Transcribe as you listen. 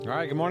All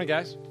right, good morning,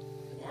 guys.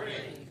 Good morning.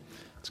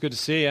 It's good to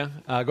see you.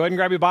 Go ahead and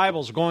grab your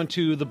Bibles. We're going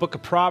to the book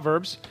of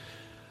Proverbs.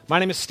 My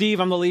name is Steve.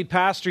 I'm the lead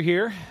pastor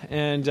here,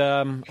 and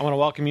I want to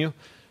welcome you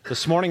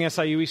this morning,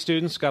 SIUE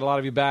students. Got a lot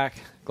of you back.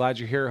 Glad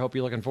you're here. Hope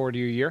you're looking forward to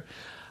your year.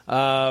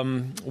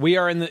 We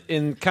are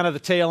in kind of the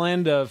tail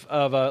end of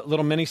a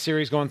little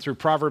mini-series going through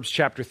Proverbs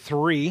chapter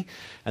 3,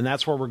 and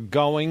that's where we're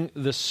going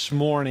this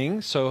morning.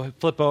 So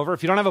flip over.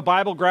 If you don't have a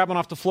Bible, grab one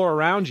off the floor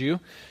around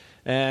you,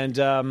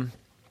 and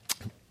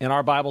in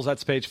our Bibles,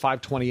 that's page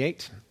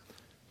 528.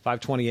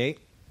 528,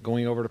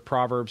 going over to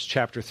Proverbs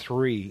chapter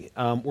 3.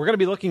 We're going to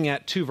be looking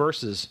at two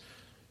verses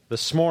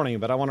this morning,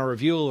 but I want to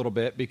review a little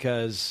bit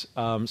because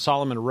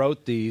Solomon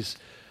wrote these.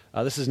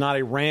 This is not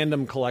a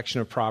random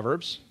collection of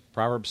Proverbs.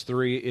 Proverbs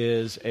 3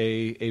 is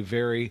a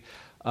very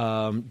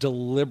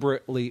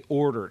deliberately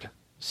ordered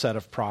set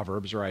of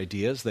proverbs or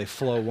ideas. They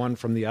flow one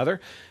from the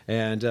other,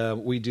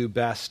 and we do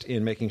best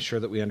in making sure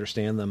that we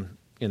understand them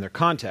in their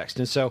context.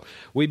 And so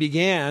we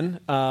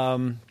began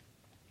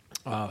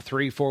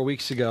 3-4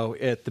 weeks ago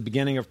at the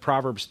beginning of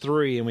Proverbs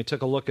 3, and we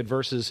took a look at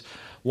verses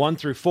 1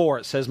 through 4.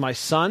 It says, "My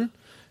son,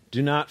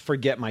 do not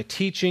forget my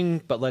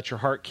teaching, but let your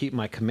heart keep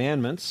my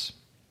commandments.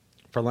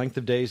 For length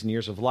of days and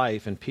years of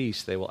life and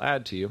peace they will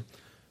add to you.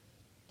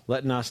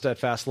 Let not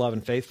steadfast love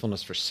and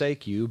faithfulness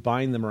forsake you.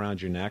 Bind them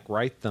around your neck.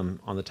 Write them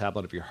on the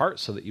tablet of your heart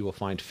so that you will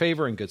find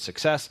favor and good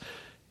success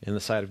in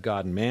the sight of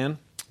God and man."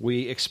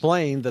 We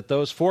explained that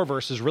those 4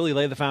 verses really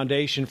lay the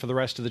foundation for the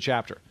rest of the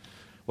chapter.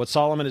 What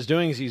Solomon is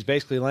doing is he's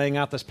basically laying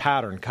out this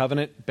pattern,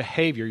 covenant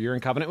behavior. You're in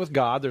covenant with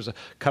God. There's a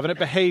covenant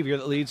behavior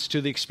that leads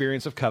to the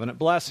experience of covenant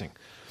blessing.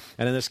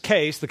 And in this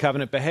case, the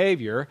covenant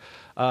behavior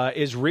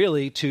is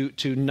really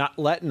to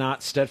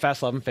not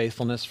steadfast love and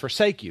faithfulness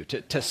forsake you,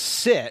 to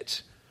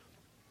sit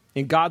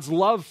in God's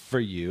love for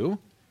you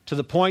to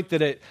the point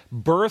that it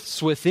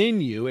births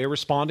within you a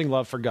responding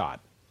love for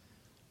God.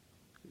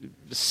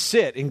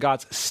 Sit in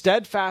God's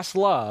steadfast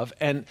love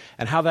and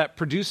how that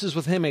produces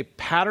with him a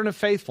pattern of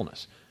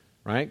faithfulness,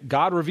 right?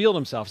 God revealed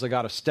himself as a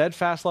God of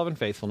steadfast love and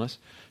faithfulness.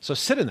 So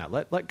sit in that.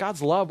 Let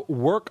God's love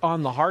work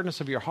on the hardness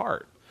of your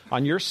heart,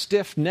 on your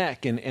stiff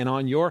neck and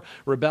on your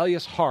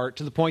rebellious heart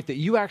to the point that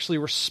you actually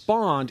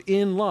respond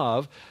in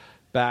love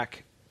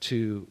back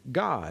to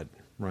God,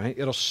 right?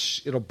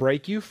 It'll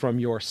break you from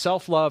your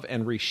self-love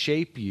and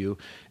reshape you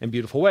in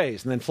beautiful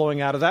ways. And then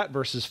flowing out of that,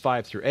 verses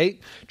 5 through 8,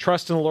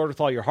 "Trust in the Lord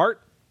with all your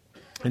heart,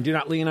 and do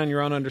not lean on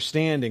your own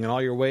understanding. In all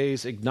your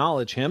ways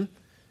acknowledge him,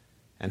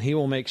 and he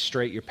will make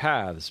straight your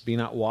paths. Be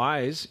not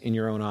wise in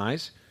your own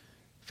eyes.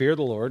 Fear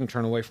the Lord and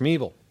turn away from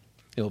evil.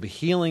 It will be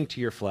healing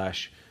to your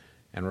flesh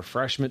and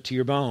refreshment to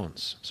your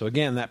bones." So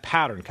again, that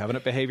pattern,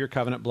 covenant behavior,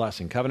 covenant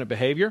blessing. Covenant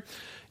behavior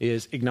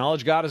is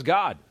acknowledge God as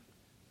God,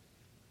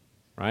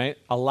 right?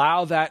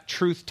 Allow that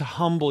truth to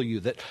humble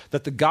you, that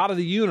the God of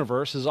the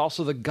universe is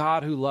also the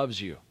God who loves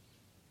you.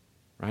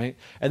 Right?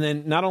 And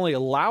then not only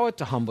allow it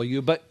to humble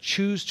you, but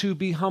choose to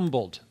be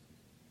humbled.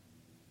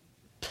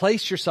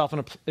 Place yourself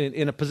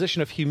in a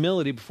position of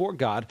humility before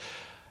God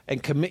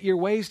and commit your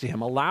ways to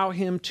him. Allow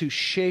him to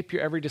shape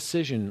your every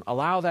decision.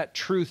 Allow that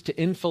truth to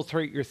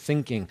infiltrate your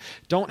thinking.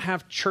 Don't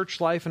have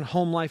church life and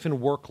home life and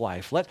work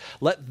life. Let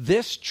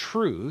this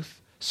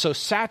truth so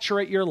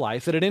saturate your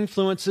life that it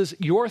influences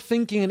your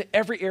thinking in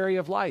every area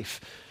of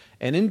life.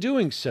 And in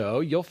doing so,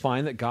 you'll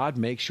find that God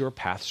makes your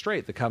path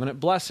straight, the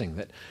covenant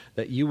blessing,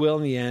 that you will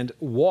in the end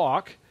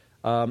walk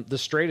the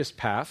straightest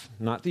path,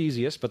 not the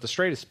easiest, but the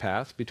straightest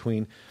path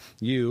between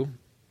you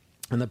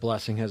and the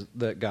blessing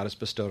that God has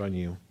bestowed on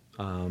you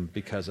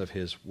because of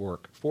his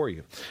work for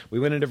you. We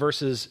went into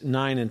verses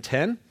 9 and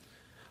 10.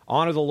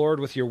 "Honor the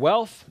Lord with your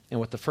wealth and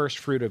with the first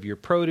fruit of your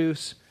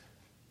produce.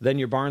 Then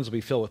your barns will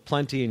be filled with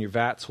plenty and your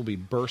vats will be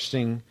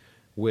bursting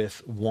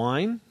with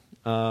wine."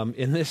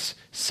 In this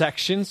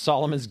section,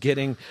 Solomon's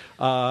getting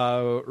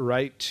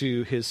right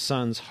to his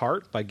son's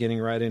heart by getting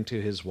right into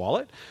his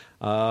wallet.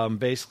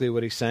 Basically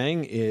what he's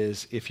saying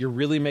is, if you're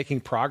really making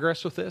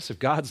progress with this, if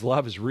God's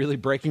love is really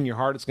breaking your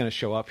heart, it's going to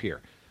show up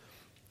here.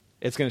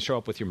 It's going to show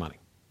up with your money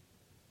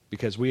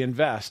because we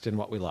invest in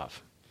what we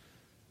love.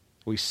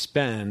 We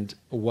spend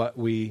what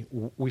we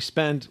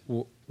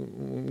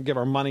give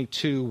our money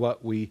to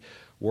what we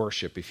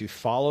worship. If you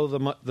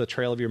follow the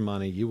trail of your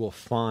money, you will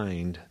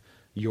find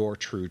your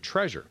true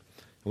treasure.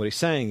 What he's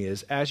saying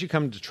is, as you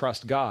come to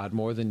trust God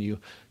more than you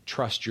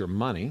trust your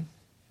money,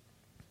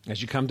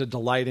 as you come to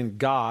delight in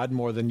God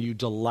more than you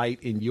delight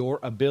in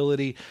your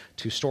ability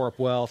to store up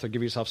wealth or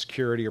give yourself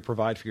security or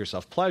provide for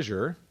yourself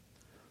pleasure,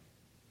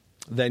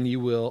 then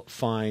you will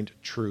find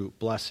true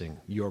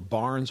blessing. Your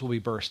barns will be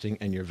bursting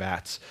and your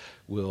vats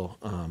will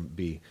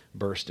be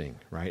bursting,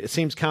 right? It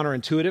seems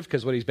counterintuitive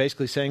because what he's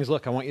basically saying is,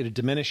 look, I want you to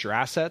diminish your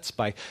assets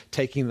by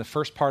taking the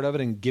first part of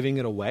it and giving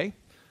it away.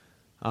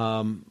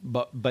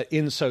 But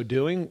in so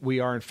doing,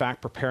 we are in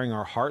fact preparing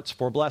our hearts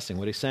for blessing.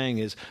 What he's saying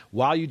is,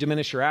 while you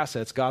diminish your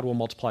assets, God will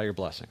multiply your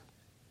blessing.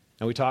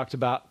 And we talked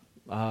about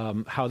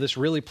how this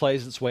really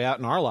plays its way out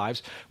in our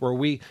lives, where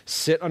we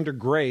sit under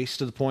grace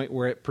to the point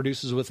where it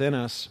produces within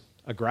us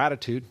a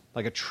gratitude,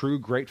 like a true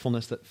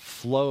gratefulness that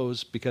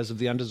flows because of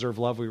the undeserved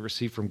love we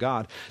receive from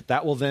God,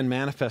 that will then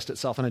manifest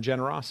itself in a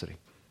generosity.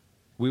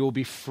 We will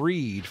be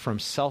freed from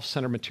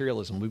self-centered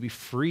materialism. We'll be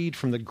freed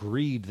from the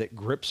greed that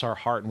grips our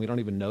heart and we don't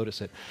even notice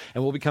it.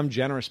 And we'll become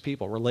generous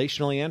people,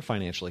 relationally and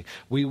financially.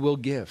 We will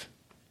give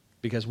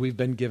because we've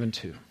been given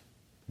to.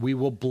 We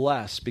will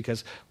bless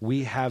because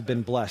we have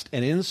been blessed.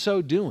 And in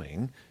so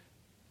doing,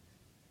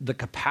 the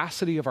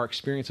capacity of our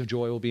experience of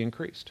joy will be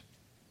increased.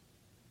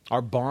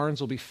 Our barns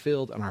will be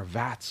filled and our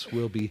vats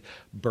will be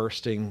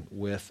bursting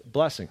with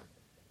blessing.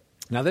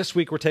 Now this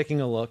week we're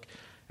taking a look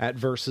at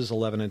verses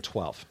 11 and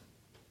 12.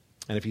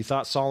 And if you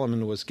thought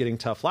Solomon was getting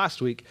tough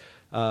last week,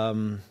 take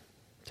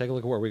a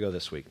look at where we go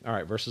this week. All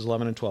right, verses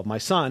 11 and 12. My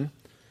son,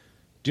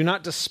 do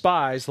not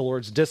despise the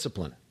Lord's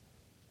discipline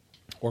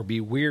or be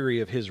weary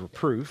of his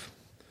reproof.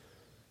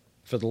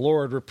 For the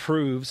Lord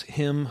reproves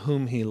him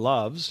whom he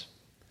loves,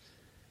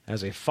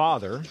 as a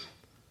father,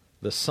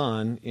 the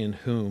son in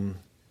whom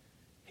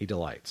he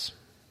delights.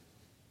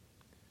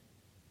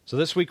 So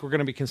this week we're going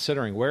to be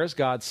considering, where is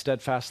God's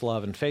steadfast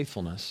love and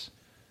faithfulness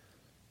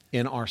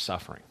in our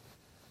suffering?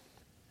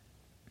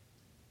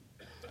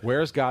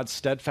 Where is God's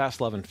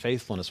steadfast love and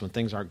faithfulness when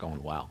things aren't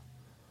going well?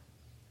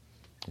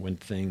 When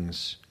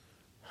things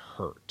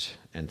hurt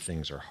and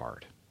things are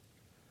hard?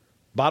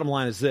 Bottom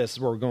line is this, is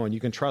where we're going. You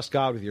can trust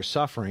God with your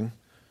suffering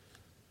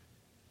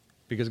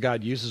because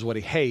God uses what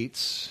he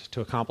hates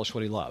to accomplish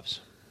what he loves.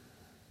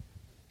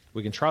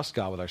 We can trust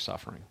God with our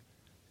suffering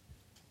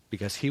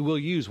because he will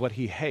use what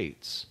he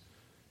hates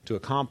to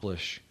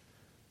accomplish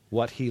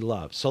what he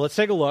loves. So let's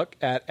take a look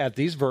at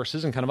these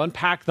verses and kind of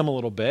unpack them a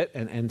little bit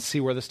and see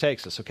where this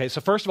takes us. Okay,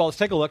 so first of all, let's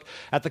take a look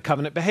at the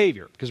covenant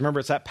behavior, because remember,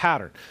 it's that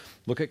pattern.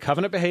 Look at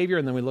covenant behavior,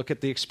 and then we look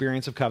at the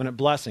experience of covenant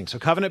blessing. So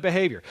covenant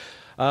behavior.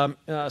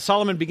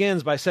 Solomon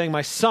begins by saying,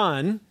 my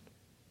son,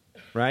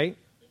 right?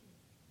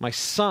 My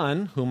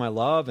son, whom I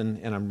love,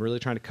 and I'm really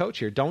trying to coach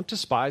here, don't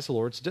despise the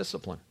Lord's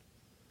discipline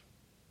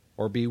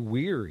or be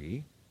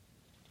weary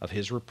of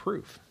his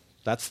reproof.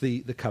 That's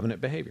the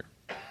covenant behavior.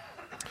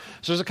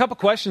 So there's a couple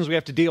questions we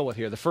have to deal with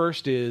here. The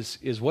first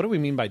is what do we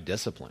mean by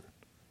discipline?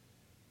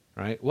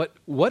 Right?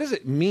 What does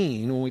it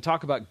mean when we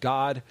talk about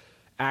God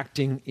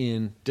acting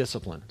in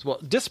discipline? Well,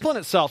 discipline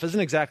itself isn't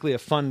exactly a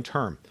fun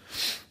term,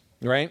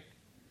 right?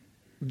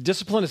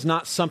 Discipline is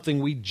not something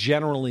we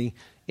generally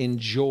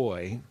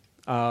enjoy.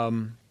 A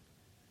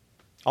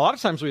lot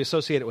of times we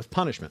associate it with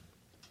punishment,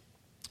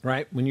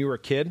 right? When you were a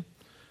kid,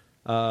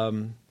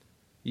 my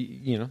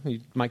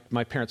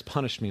parents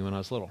punished me when I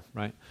was little,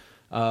 right?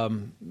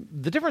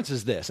 The difference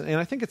is this, and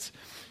I think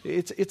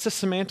it's a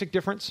semantic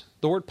difference.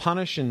 The word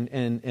punish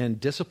and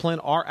discipline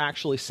are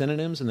actually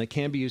synonyms, and they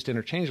can be used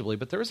interchangeably,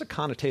 but there is a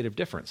connotative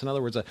difference. In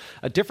other words,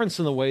 a difference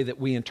in the way that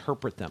we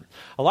interpret them.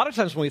 A lot of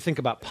times when we think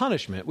about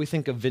punishment, we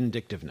think of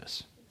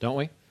vindictiveness, don't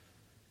we?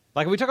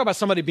 Like when we talk about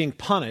somebody being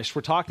punished,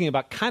 we're talking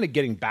about kind of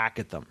getting back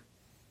at them,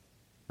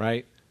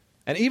 right?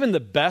 And even the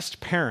best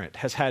parent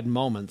has had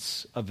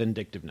moments of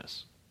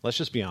vindictiveness. Let's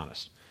just be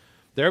honest.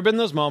 There have been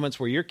those moments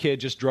where your kid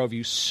just drove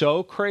you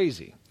so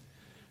crazy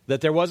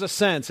that there was a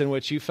sense in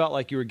which you felt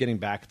like you were getting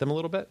back at them a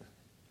little bit,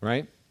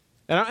 right?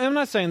 And I'm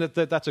not saying that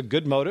that's a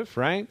good motive,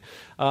 right?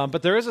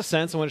 But there is a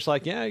sense in which,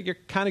 like, yeah, you're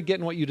kind of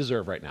getting what you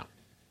deserve right now,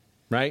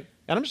 right?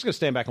 And I'm just going to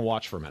stand back and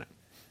watch for a minute,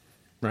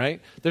 right?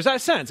 There's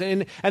that sense.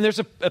 And there's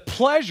a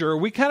pleasure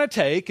we kind of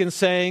take in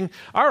saying,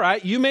 all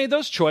right, you made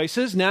those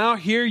choices, now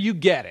here you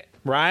get it.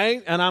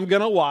 Right? And I'm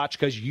going to watch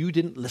because you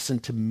didn't listen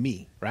to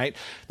me, right?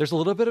 There's a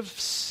little bit of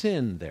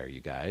sin there,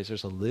 you guys.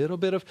 There's a little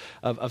bit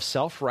of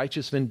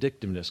self-righteous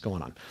vindictiveness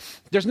going on.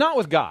 There's not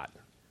with God,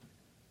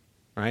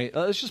 right?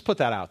 Let's just put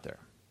that out there.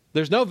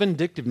 There's no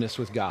vindictiveness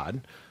with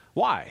God.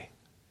 Why?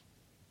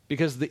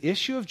 Because the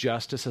issue of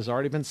justice has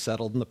already been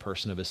settled in the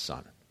person of his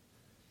son.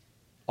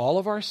 All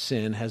of our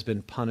sin has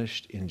been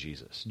punished in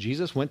Jesus.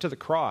 Jesus went to the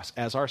cross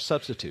as our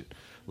substitute,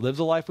 lived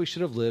the life we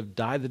should have lived,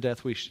 died the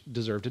death we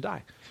deserve to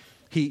die.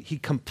 He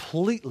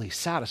completely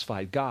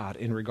satisfied God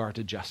in regard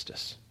to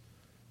justice.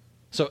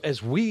 So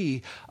as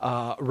we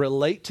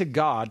relate to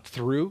God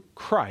through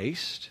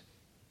Christ,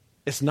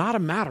 it's not a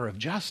matter of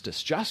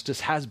justice.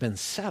 Justice has been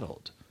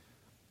settled.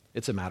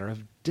 It's a matter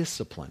of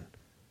discipline.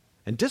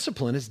 And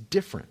discipline is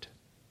different.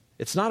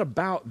 It's not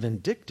about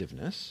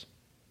vindictiveness,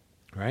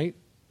 right?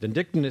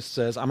 Vindictiveness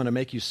says, I'm going to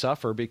make you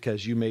suffer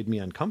because you made me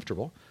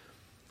uncomfortable.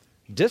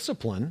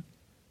 Discipline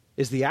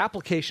is the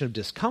application of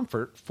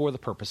discomfort for the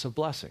purpose of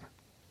blessing.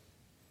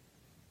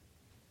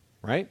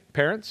 Right?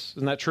 Parents,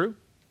 isn't that true?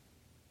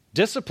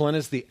 Discipline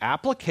is the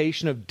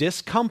application of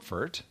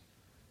discomfort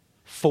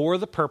for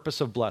the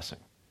purpose of blessing.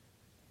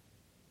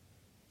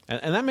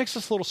 And that makes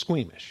us a little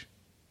squeamish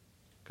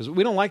because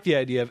we don't like the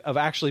idea of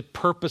actually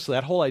purposely,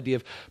 that whole idea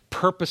of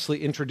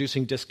purposely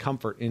introducing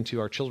discomfort into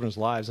our children's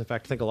lives. In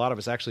fact, I think a lot of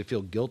us actually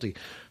feel guilty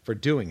for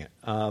doing it.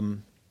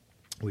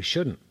 We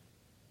shouldn't,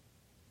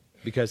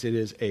 because it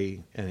is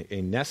a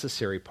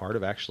necessary part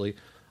of actually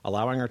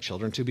allowing our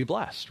children to be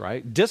blessed,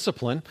 right?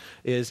 Discipline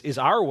is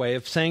our way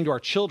of saying to our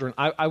children,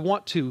 I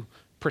want to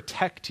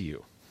protect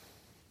you.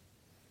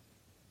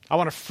 I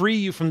want to free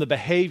you from the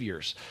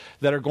behaviors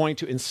that are going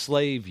to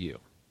enslave you.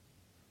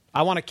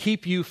 I want to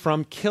keep you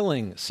from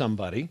killing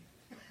somebody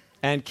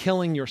and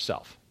killing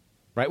yourself,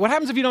 right? What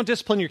happens if you don't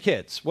discipline your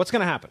kids? What's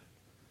going to happen?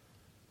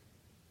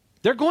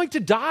 They're going to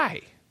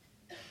die,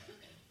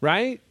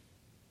 right?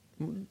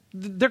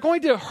 They're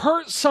going to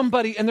hurt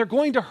somebody and they're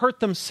going to hurt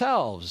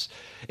themselves.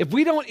 If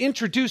we don't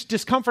introduce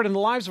discomfort in the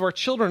lives of our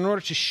children in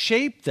order to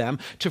shape them,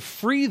 to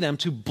free them,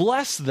 to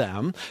bless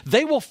them,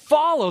 they will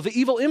follow the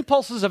evil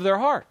impulses of their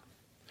heart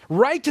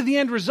right to the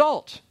end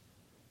result.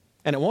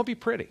 And it won't be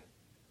pretty,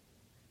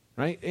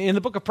 right? In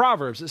the book of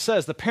Proverbs, it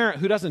says the parent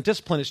who doesn't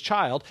discipline his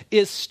child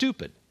is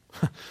stupid.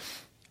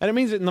 And it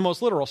means it in the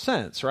most literal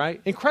sense,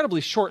 right?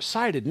 Incredibly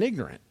short-sighted and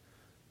ignorant.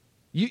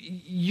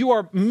 You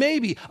are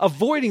maybe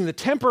avoiding the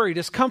temporary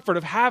discomfort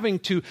of having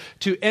to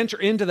enter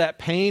into that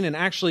pain and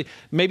actually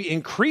maybe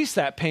increase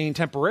that pain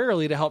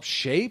temporarily to help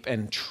shape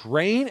and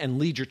train and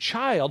lead your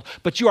child,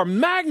 but you are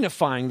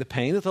magnifying the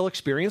pain that they'll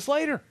experience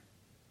later.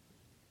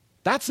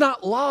 That's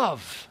not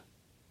love,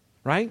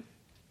 right?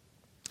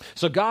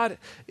 So God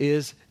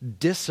is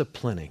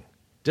disciplining.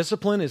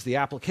 Discipline is the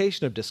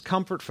application of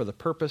discomfort for the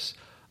purpose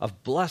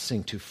of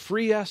blessing, to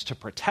free us, to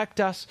protect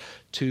us,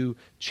 to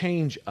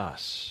change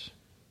us.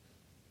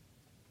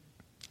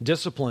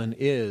 Discipline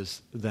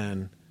is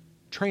then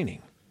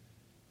training.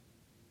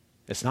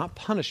 It's not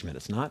punishment.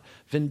 It's not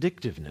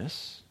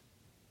vindictiveness.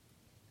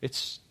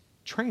 It's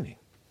training,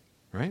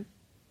 right?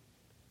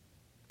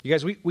 You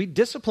guys, we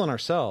discipline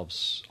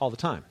ourselves all the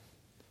time,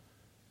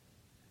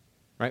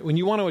 right? When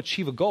you want to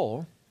achieve a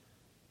goal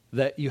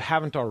that you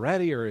haven't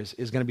already or is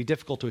going to be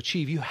difficult to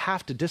achieve, you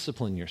have to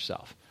discipline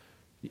yourself.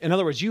 In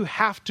other words, you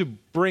have to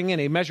bring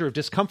in a measure of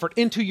discomfort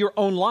into your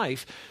own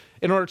life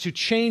in order to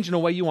change in a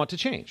way you want to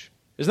change.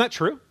 Isn't that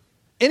true?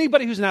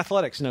 Anybody who's in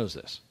athletics knows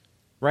this,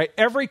 right?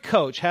 Every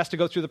coach has to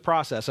go through the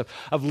process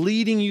of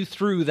leading you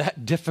through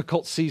that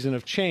difficult season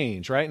of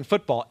change, right? In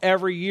football,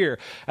 every year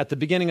at the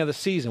beginning of the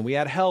season, we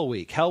had Hell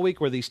Week. Hell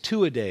Week were these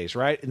two-a-days,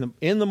 right?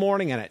 In the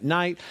morning and at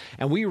night,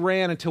 and we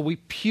ran until we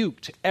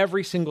puked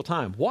every single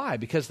time. Why?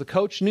 Because the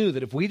coach knew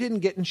that if we didn't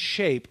get in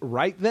shape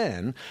right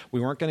then, we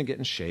weren't going to get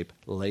in shape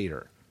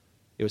later.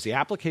 It was the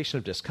application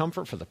of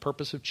discomfort for the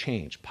purpose of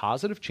change,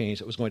 positive change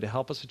that was going to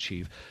help us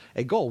achieve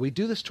a goal. We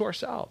do this to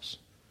ourselves,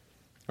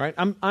 right?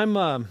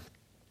 I'm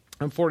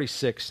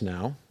 46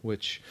 now,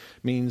 which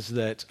means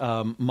that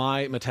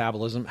my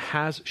metabolism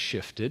has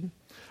shifted.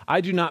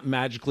 I do not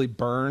magically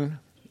burn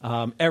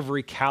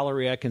every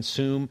calorie I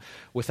consume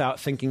without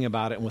thinking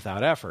about it and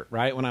without effort,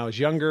 right? When I was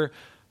younger,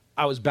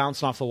 I was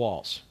bouncing off the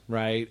walls,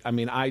 right? I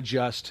mean, I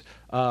just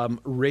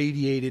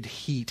radiated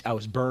heat. I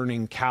was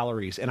burning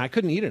calories, and I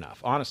couldn't eat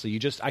enough.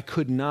 Honestly, I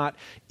could not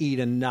eat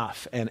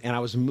enough, and I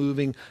was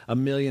moving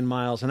 1,000,000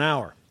 miles an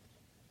hour.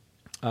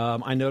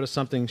 I noticed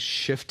something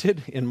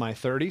shifted in my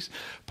 30s.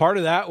 Part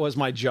of that was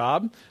my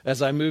job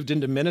as I moved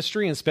into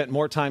ministry and spent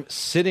more time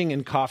sitting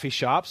in coffee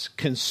shops,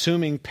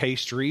 consuming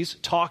pastries,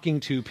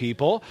 talking to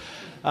people.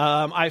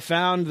 I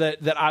found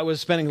that I was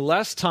spending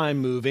less time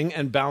moving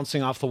and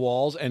bouncing off the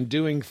walls and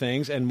doing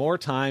things and more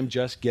time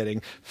just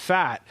getting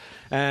fat.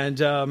 And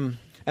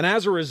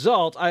as a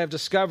result, I have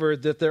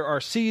discovered that there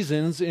are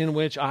seasons in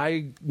which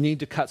I need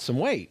to cut some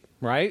weight.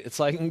 Right? It's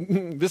like,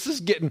 this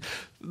is getting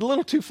a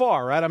little too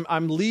far, right?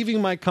 I'm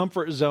leaving my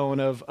comfort zone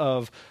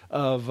of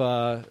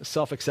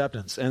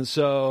self-acceptance. And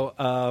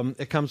so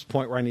it comes to a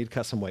point where I need to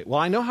cut some weight. Well,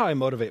 I know how I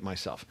motivate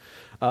myself.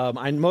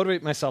 I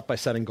motivate myself by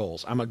setting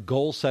goals. I'm a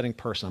goal-setting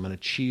person. I'm an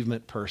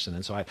achievement person.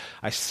 And so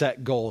I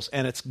set goals.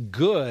 And it's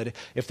good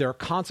if there are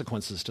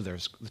consequences to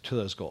those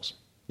goals.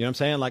 You know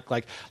what I'm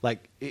saying?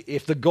 Like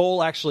if the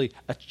goal actually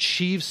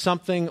achieves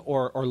something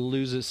or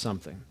loses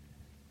something.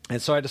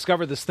 And so I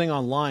discovered this thing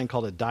online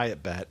called a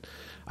diet bet.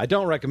 I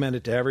don't recommend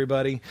it to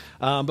everybody,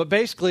 but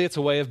basically it's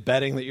a way of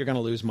betting that you're going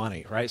to lose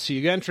money, right? So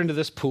you enter into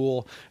this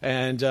pool,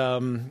 and I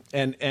was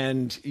going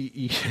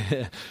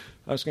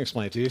to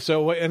explain it to you.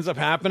 So what ends up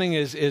happening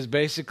is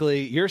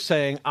basically you're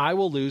saying, I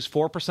will lose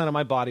 4% of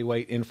my body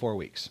weight in 4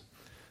 weeks.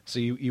 So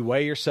you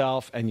weigh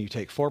yourself, and you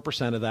take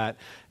 4% of that,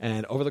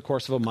 and over the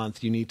course of a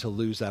month, you need to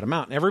lose that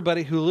amount. And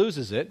everybody who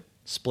loses it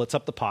splits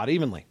up the pot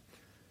evenly.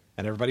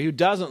 And everybody who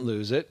doesn't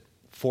lose it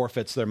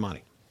forfeits their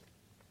money.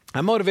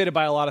 I'm motivated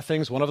by a lot of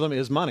things. One of them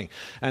is money.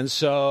 And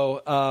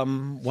so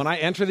when I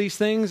enter these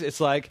things, it's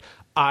like,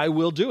 I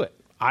will do it.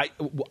 I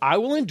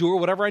will endure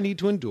whatever I need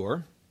to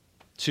endure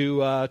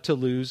to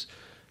lose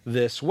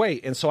this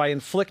weight. And so I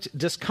inflict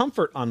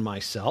discomfort on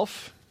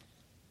myself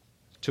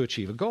to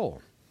achieve a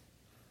goal,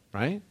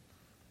 right?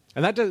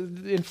 And that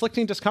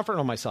inflicting discomfort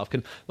on myself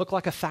can look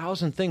like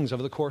 1,000 things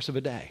over the course of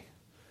a day.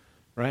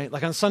 Right?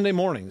 Like on Sunday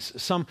mornings,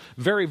 some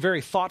very,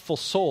 very thoughtful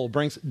soul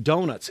brings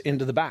donuts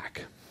into the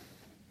back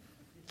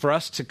for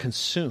us to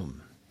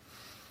consume.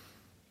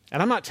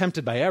 And I'm not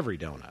tempted by every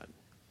donut,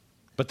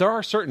 but there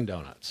are certain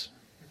donuts.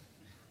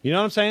 You know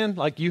what I'm saying?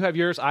 Like you have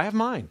yours, I have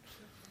mine.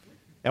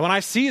 And when I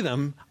see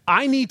them,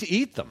 I need to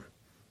eat them.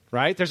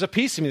 right? There's a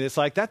piece of me that's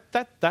like,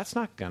 that's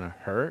not going to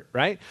hurt,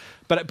 right?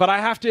 But I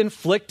have to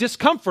inflict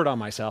discomfort on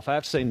myself. I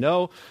have to say,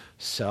 no,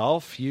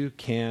 self, you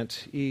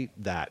can't eat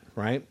that,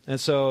 right? And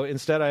so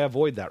instead I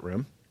avoid that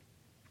room.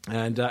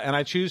 And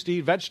I choose to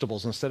eat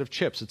vegetables instead of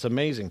chips. It's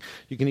amazing.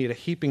 You can eat a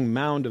heaping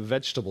mound of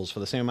vegetables for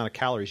the same amount of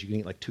calories. You can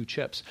eat like 2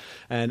 chips.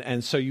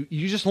 And so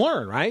you just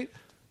learn, right?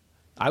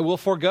 I will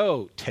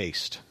forego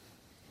taste.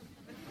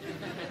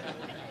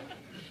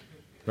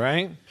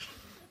 Right?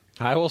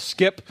 I will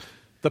skip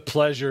the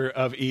pleasure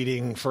of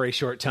eating for a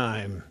short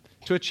time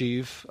to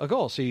achieve a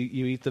goal. So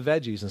you eat the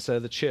veggies instead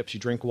of the chips. You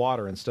drink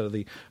water instead of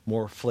the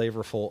more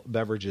flavorful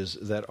beverages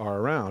that are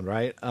around,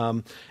 right?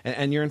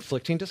 And you're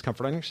inflicting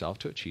discomfort on yourself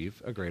to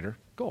achieve a greater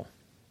goal.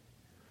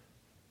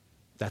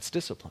 That's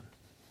discipline.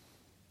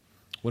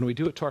 When we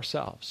do it to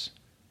ourselves,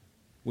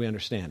 we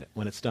understand it.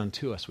 When it's done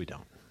to us, we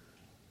don't.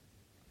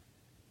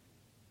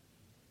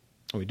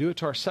 When we do it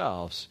to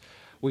ourselves,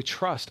 we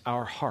trust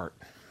our heart.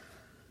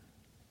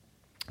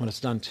 When it's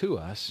done to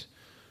us,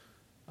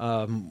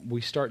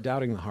 we start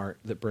doubting the heart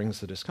that brings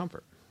the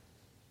discomfort.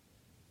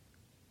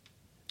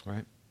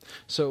 Right?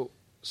 So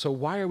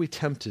why are we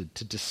tempted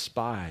to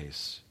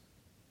despise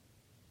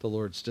the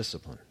Lord's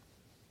discipline?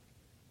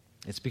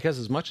 It's because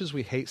as much as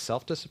we hate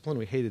self-discipline,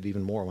 we hate it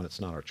even more when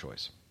it's not our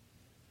choice.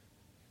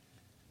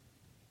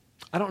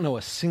 I don't know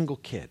a single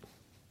kid,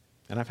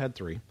 and I've had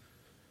 3,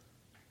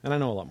 and I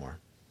know a lot more,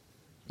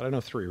 but I know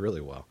 3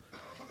 really well.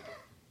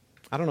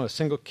 I don't know a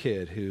single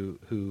kid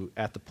who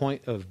at the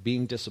point of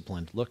being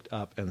disciplined, looked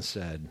up and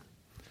said,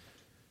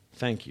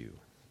 "Thank you,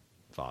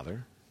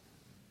 Father,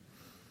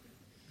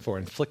 for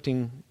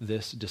inflicting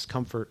this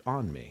discomfort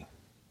on me,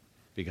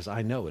 because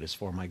I know it is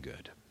for my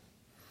good."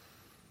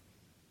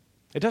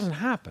 It doesn't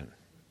happen,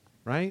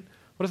 right?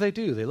 What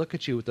do? They look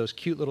at you with those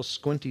cute little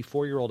squinty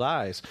 4-year-old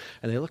eyes,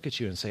 and they look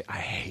at you and say, "I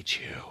hate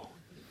you."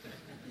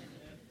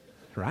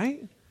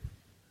 Right?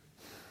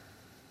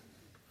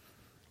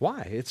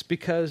 Why? It's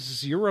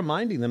because you're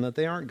reminding them that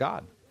they aren't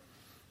God.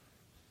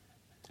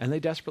 And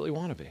they desperately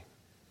want to be.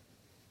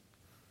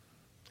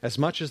 As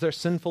much as their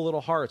sinful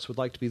little hearts would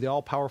like to be the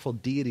all-powerful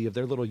deity of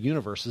their little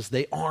universes,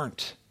 they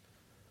aren't.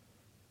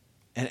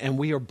 And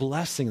we are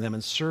blessing them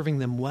and serving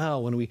them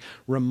well when we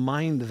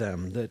remind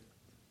them that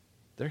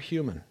they're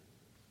human.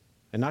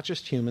 And not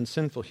just human,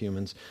 sinful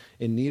humans,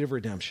 in need of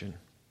redemption,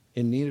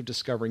 in need of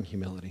discovering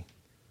humility.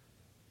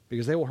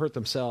 Because they will hurt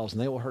themselves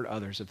and they will hurt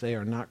others if they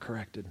are not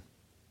corrected.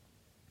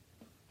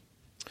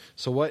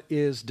 So what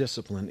is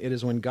discipline? It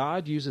is when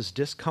God uses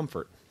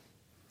discomfort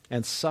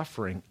and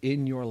suffering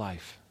in your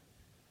life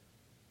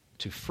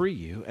to free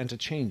you and to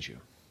change you.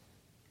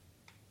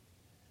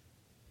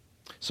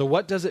 So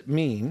what does it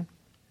mean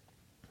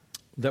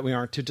that we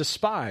aren't to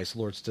despise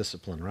Lord's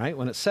discipline, right?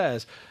 When it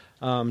says,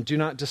 do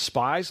not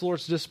despise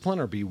Lord's discipline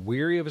or be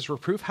weary of his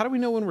reproof, how do we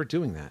know when we're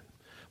doing that?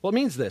 Well, it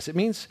means this. It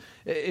means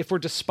if we're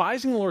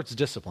despising the Lord's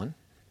discipline,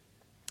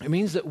 it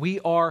means that we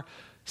are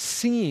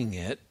seeing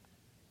it.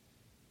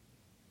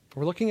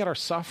 We're looking at our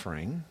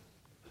suffering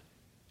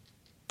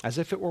as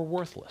if it were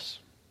worthless.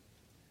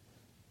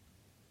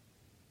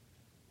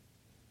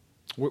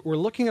 We're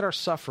looking at our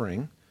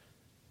suffering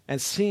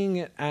and seeing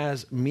it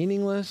as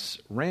meaningless,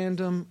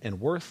 random,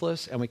 and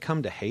worthless, and we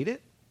come to hate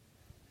it.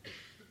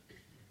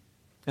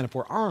 And if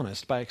we're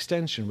honest, by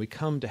extension, we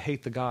come to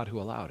hate the God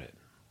who allowed it.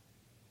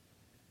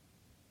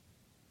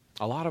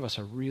 A lot of us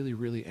are really,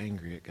 really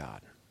angry at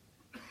God.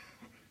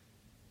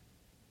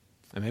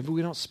 And maybe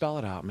we don't spell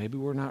it out. Maybe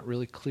we're not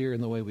really clear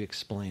in the way we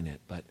explain it.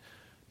 But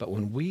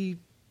when we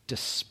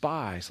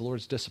despise the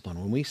Lord's discipline,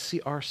 when we see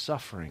our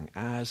suffering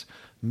as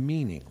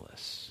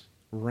meaningless,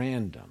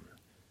 random,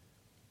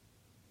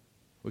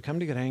 we come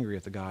to get angry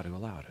at the God who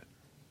allowed it.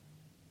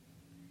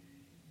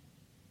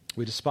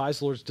 We despise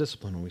the Lord's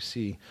discipline when we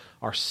see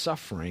our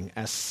suffering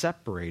as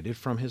separated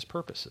from his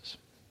purposes.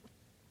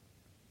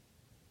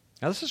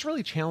 Now, this is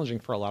really challenging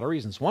for a lot of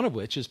reasons, one of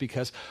which is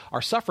because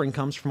our suffering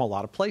comes from a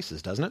lot of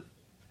places, doesn't it?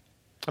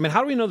 I mean,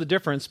 how do we know the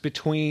difference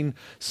between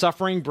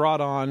suffering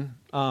brought on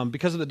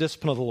because of the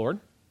discipline of the Lord?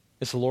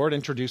 It's the Lord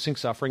introducing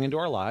suffering into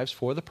our lives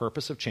for the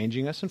purpose of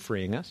changing us and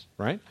freeing us,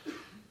 right?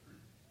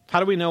 How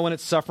do we know when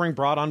it's suffering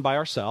brought on by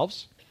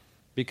ourselves?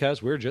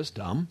 Because we're just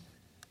dumb.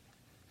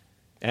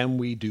 And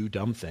we do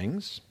dumb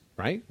things,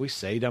 right? We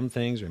say dumb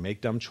things, we make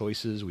dumb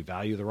choices, we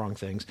value the wrong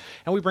things,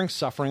 and we bring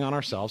suffering on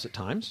ourselves at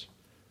times.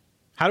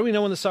 How do we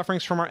know when the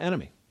suffering's from our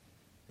enemy?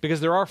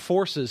 Because there are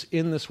forces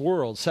in this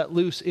world, set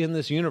loose in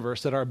this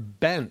universe, that are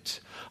bent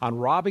on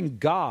robbing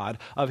God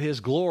of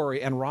his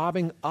glory and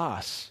robbing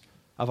us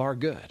of our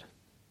good.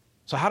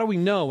 So how do we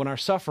know when our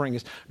suffering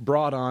is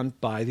brought on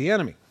by the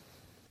enemy?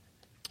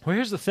 Well,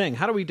 here's the thing.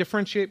 How do we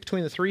differentiate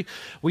between the three?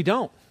 We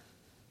don't.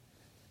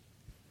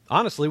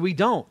 Honestly, we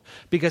don't.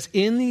 Because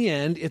in the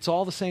end, it's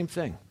all the same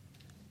thing.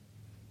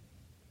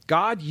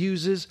 God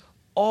uses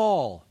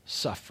all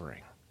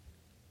suffering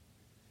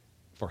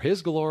for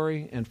his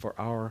glory and for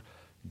our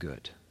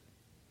good.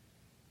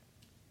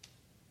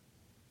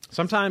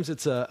 Sometimes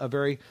it's a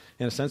very,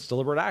 in a sense,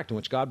 deliberate act in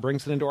which God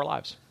brings it into our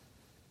lives.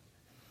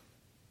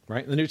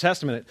 right? In the New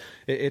Testament,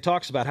 it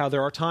talks about how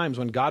there are times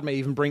when God may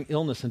even bring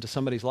illness into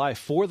somebody's life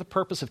for the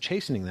purpose of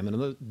chastening them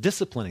and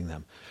disciplining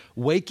them,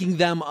 waking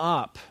them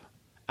up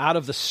out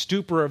of the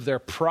stupor of their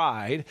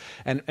pride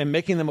and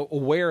making them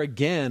aware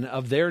again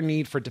of their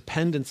need for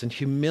dependence and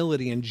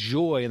humility and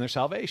joy in their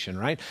salvation,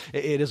 right?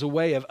 It is a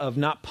way of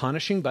not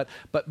punishing, but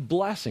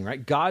blessing,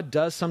 right? God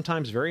does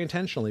sometimes very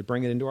intentionally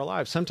bring it into our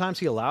lives. Sometimes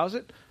he allows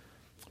it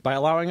by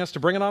allowing us to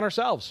bring it on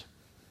ourselves.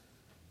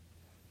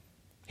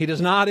 He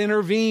does not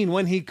intervene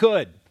when he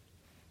could.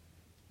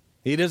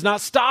 He does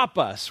not stop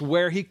us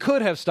where he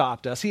could have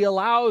stopped us. He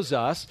allows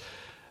us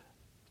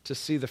to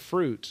see the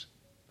fruit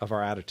of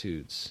our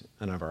attitudes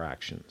and of our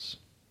actions.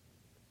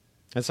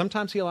 And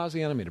sometimes he allows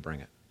the enemy to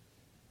bring it.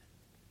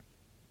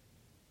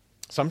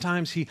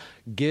 Sometimes he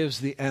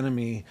gives the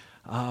enemy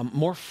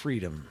more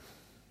freedom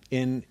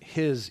in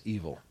his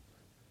evil.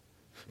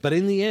 But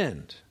in the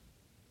end,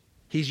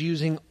 he's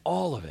using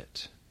all of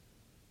it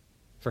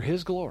for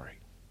his glory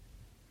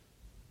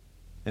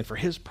and for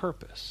his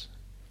purpose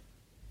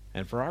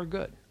and for our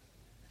good.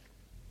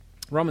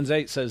 Romans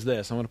 8 says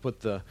this. I want to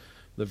put the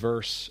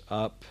verse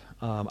up.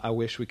 I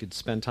wish we could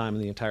spend time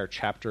in the entire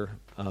chapter,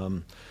 but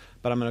I'm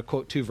going to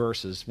quote two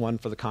verses, one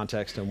for the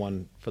context and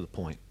one for the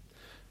point.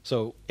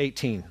 So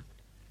 18,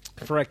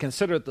 for I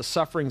consider that the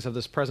sufferings of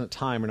this present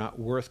time are not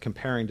worth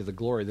comparing to the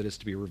glory that is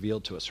to be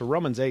revealed to us. So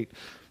Romans 8,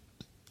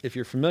 if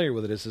you're familiar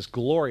with it, is this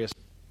glorious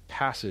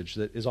passage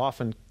that is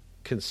often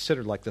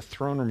considered like the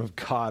throne room of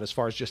God as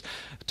far as just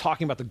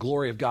talking about the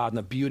glory of God and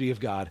the beauty of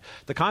God.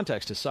 The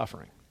context is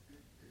suffering.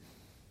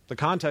 The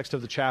context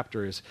of the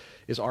chapter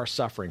is our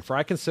suffering. For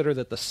I consider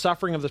that the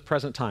suffering of this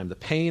present time, the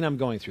pain I'm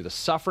going through, the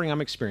suffering I'm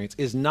experiencing,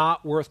 is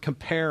not worth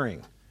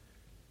comparing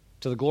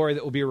to the glory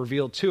that will be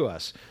revealed to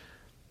us.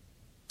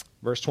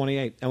 Verse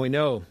 28, and we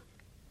know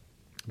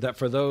that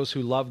for those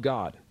who love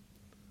God,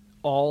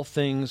 all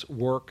things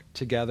work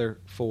together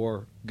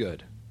for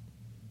good,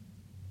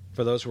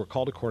 for those who are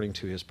called according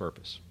to his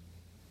purpose.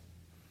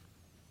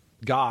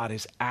 God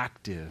is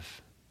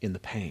active in the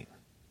pain.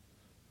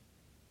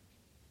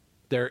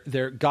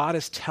 God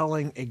is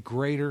telling a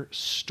greater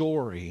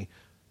story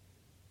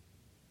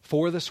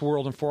for this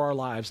world and for our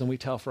lives than we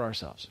tell for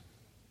ourselves.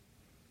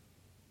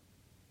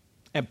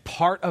 And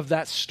part of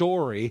that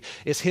story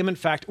is him, in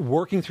fact,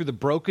 working through the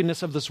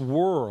brokenness of this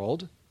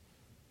world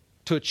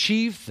to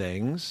achieve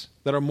things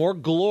that are more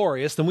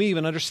glorious than we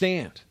even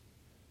understand.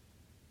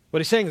 What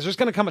he's saying is there's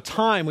going to come a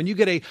time when you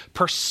get a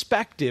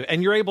perspective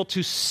and you're able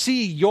to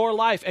see your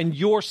life and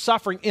your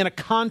suffering in a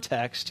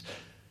context.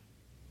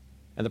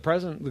 And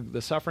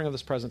the suffering of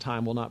this present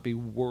time will not be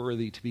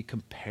worthy to be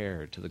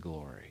compared to the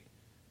glory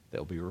that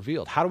will be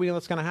revealed. How do we know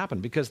that's going to happen?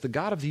 Because the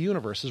God of the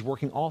universe is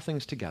working all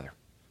things together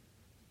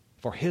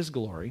for his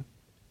glory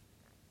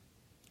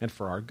and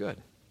for our good.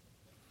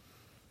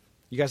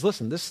 You guys,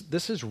 listen,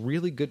 this is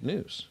really good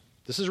news.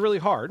 This is really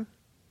hard.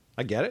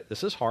 I get it.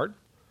 This is hard.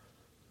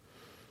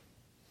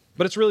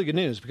 But it's really good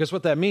news, because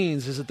what that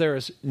means is that there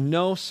is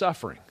no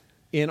suffering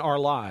in our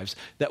lives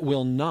that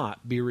will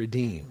not be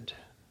redeemed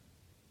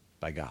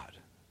by God.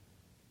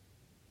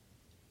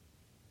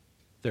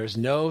 There's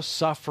no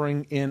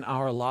suffering in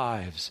our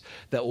lives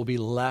that will be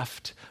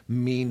left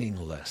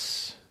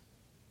meaningless.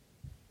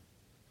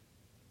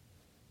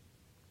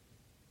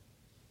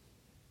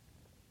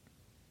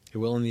 It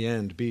will in the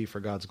end be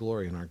for God's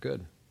glory and our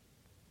good.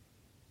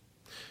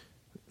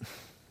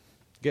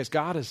 Guys,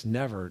 God is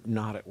never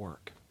not at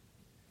work.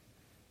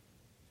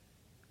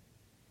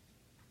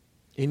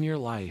 In your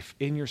life,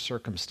 in your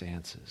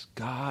circumstances,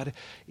 God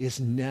is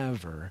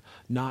never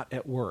not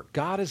at work.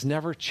 God is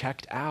never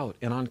checked out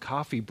and on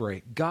coffee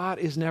break. God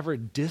is never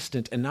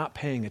distant and not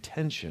paying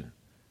attention.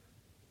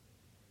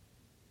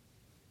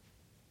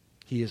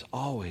 He is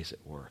always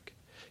at work.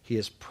 He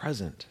is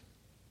present.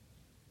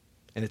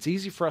 And it's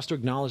easy for us to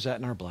acknowledge that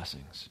in our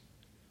blessings.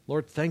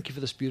 Lord, thank you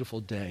for this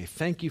beautiful day.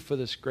 Thank you for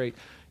this great,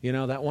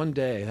 that one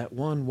day, that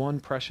one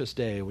precious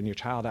day when your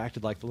child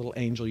acted like the little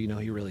angel you know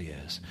he really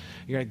is.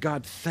 You're like,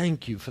 God,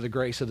 thank you for the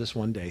grace of this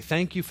one day.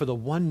 Thank you for the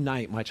one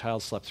night my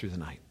child slept through the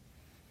night.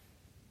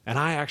 And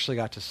I actually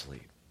got to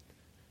sleep,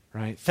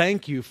 right?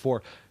 Thank you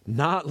for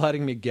not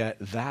letting me get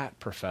that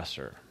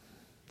professor,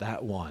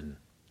 that one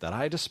that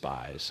I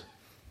despise,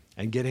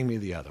 and getting me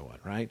the other one,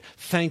 right?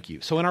 Thank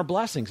you. So in our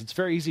blessings, it's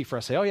very easy for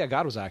us to say, oh yeah,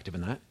 God was active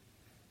in that.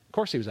 Of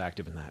course he was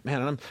active in that.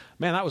 Man,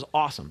 that was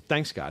awesome.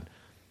 Thanks, God.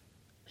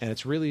 And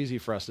it's really easy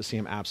for us to see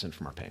him absent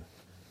from our pain.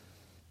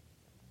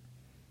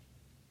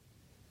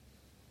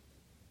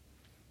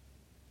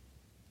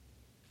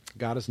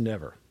 God is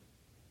never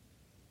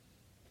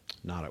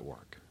not at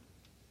work.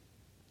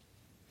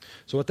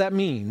 So what that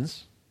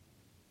means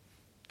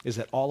is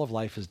that all of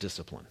life is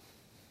discipline,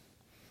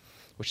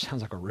 which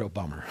sounds like a real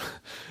bummer,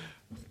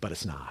 but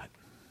it's not.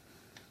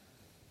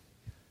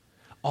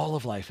 All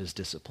of life is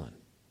discipline.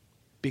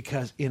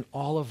 Because in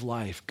all of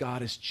life,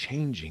 God is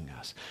changing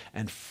us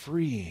and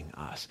freeing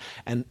us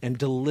and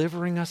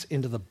delivering us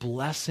into the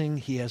blessing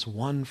he has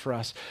won for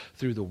us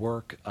through the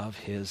work of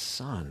his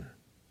Son.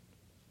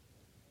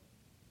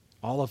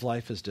 All of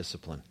life is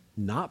discipline,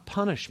 not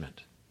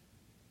punishment,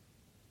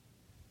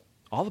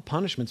 All the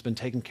punishment's been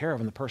taken care of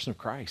in the person of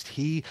Christ.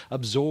 He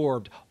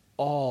absorbed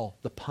all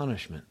the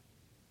punishment.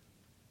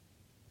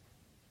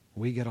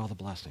 We get all the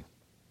blessing.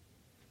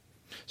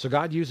 So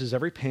God uses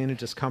every pain and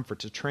discomfort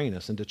to train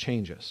us and to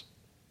change us.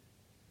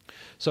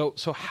 So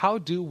how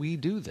do we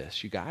do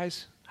this, you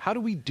guys? How do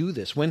we do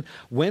this? When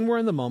we're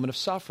in the moment of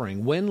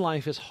suffering, when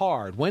life is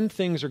hard, when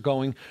things are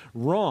going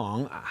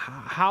wrong,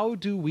 how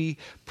do we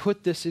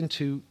put this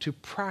into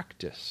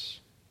practice?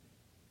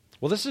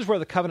 Well, this is where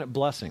the covenant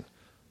blessing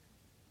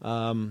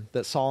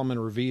that Solomon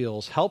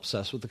reveals helps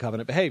us with the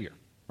covenant behavior.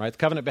 Right? The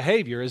covenant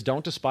behavior is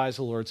don't despise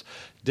the Lord's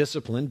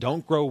discipline,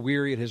 don't grow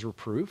weary at his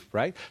reproof,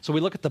 right? So we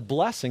look at the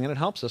blessing and it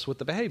helps us with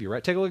the behavior,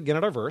 right? Take a look again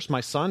at our verse.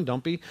 My son,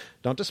 don't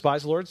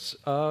despise the Lord's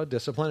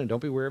discipline and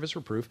don't be weary of his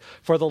reproof.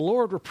 For the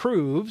Lord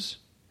reproves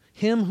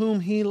him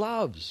whom he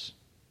loves.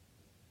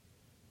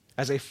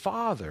 As a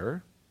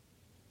father,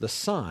 the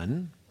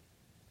son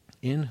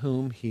in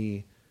whom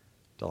he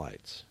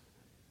delights.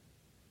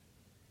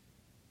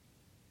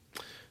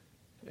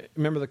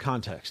 Remember the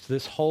context.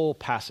 This whole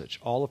passage,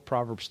 all of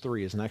Proverbs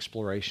 3, is an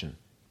exploration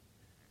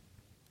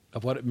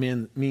of what it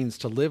means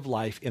to live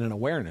life in an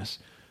awareness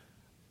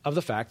of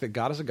the fact that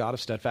God is a God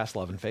of steadfast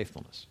love and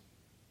faithfulness.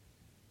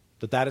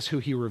 That is who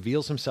he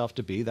reveals himself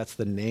to be. That's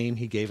the name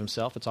he gave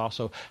himself. It's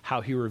also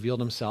how he revealed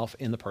himself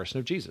in the person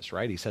of Jesus,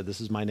 right? He said,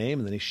 this is my name,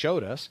 and then he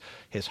showed us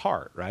his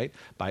heart, right?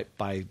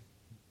 By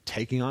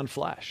taking on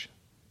flesh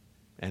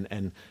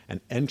and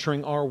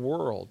entering our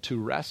world to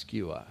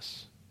rescue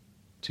us.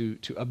 To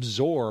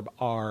absorb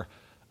our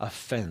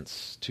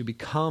offense, to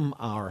become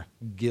our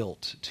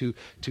guilt, to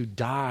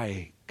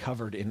die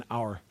covered in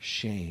our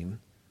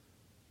shame,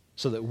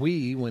 so that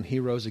we, when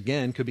he rose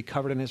again, could be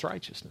covered in his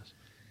righteousness,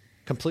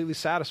 completely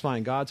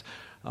satisfying God's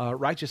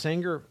righteous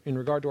anger in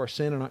regard to our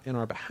sin in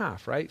our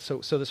behalf, right? So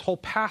this whole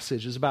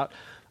passage is about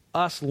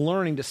us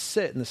learning to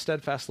sit in the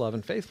steadfast love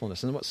and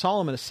faithfulness. And what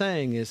Solomon is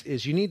saying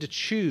is you need to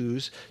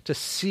choose to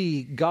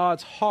see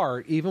God's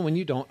heart even when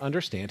you don't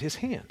understand his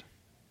hand.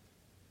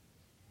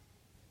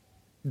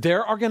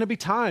 There are going to be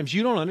times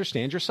you don't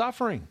understand your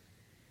suffering.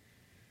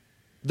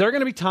 There are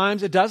going to be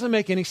times it doesn't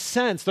make any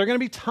sense. There are going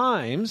to be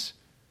times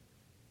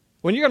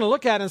when you're going to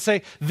look at it and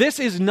say, this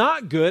is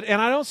not good,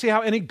 and I don't see how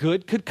any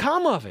good could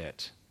come of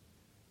it.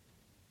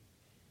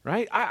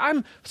 Right?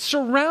 I'm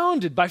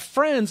surrounded by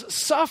friends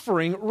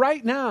suffering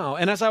right now.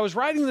 And as I was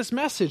writing this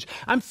message,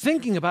 I'm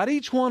thinking about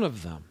each one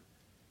of them.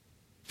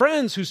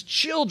 Friends whose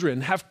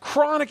children have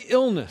chronic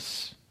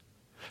illness.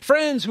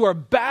 Friends who are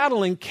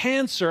battling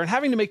cancer and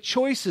having to make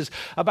choices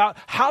about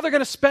how they're going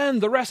to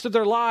spend the rest of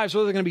their lives,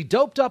 whether they're going to be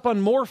doped up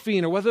on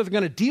morphine or whether they're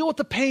going to deal with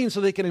the pain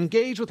so they can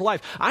engage with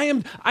life. I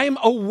am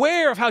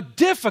aware of how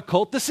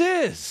difficult this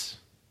is.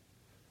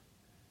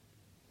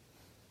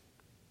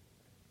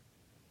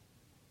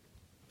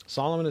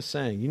 Solomon is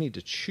saying you need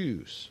to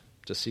choose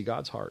to see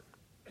God's heart,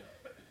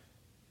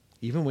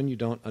 even when you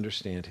don't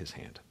understand his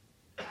hand.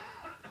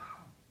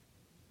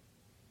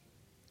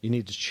 You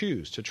need to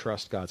choose to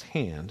trust God's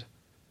hand,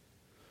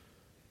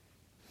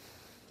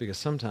 because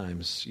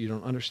sometimes you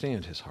don't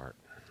understand his heart.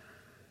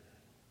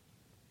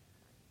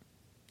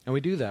 And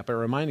we do that by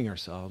reminding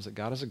ourselves that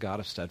God is a God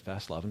of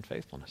steadfast love and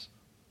faithfulness.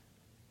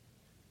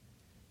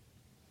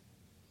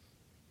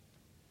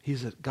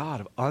 He's a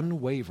God of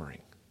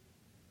unwavering,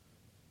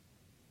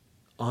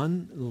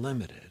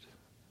 unlimited,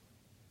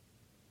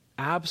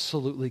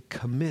 absolutely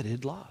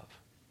committed love.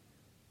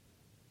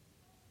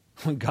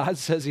 When God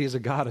says he is a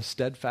God of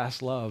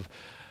steadfast love,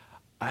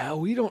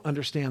 we don't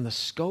understand the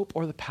scope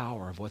or the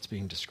power of what's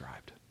being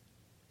described.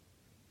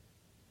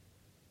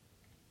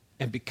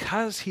 And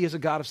because he is a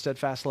God of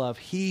steadfast love,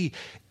 he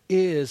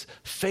is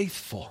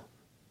faithful.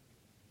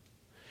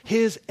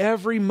 His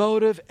every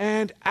motive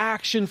and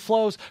action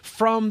flows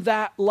from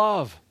that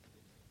love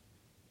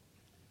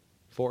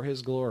for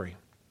his glory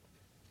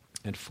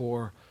and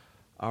for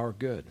our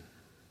good.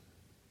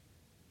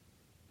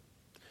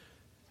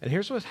 And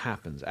here's what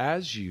happens.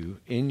 As you,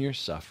 in your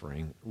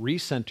suffering,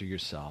 recenter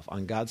yourself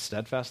on God's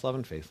steadfast love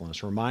and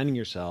faithfulness, reminding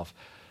yourself,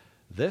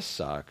 this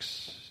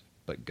sucks,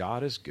 but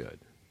God is good.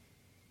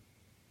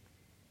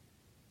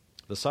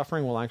 The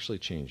suffering will actually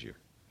change you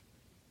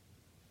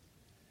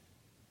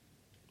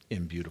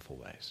in beautiful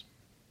ways.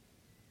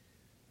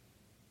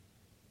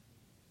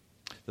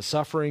 The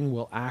suffering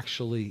will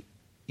actually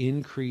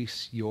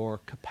increase your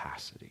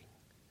capacity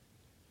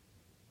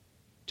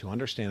to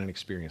understand and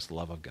experience the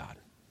love of God.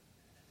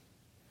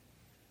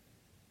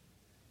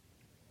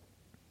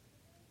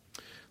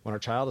 When our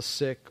child is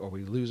sick, or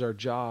we lose our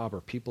job,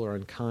 or people are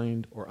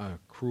unkind or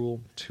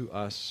cruel to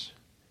us,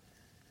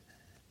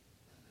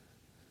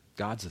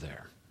 God's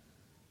there.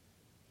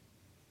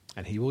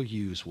 And he will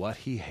use what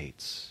he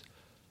hates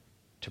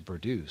to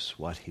produce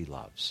what he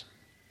loves.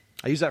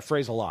 I use that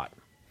phrase a lot.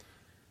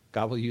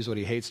 God will use what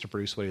he hates to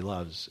produce what he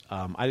loves.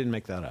 I didn't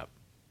make that up.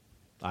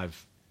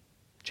 I've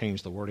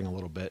changed the wording a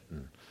little bit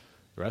and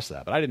the rest of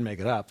that, but I didn't make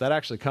it up. That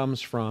actually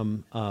comes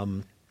from a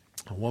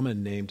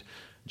woman named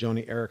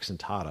Joni Eareckson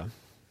Tada.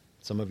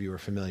 Some of you are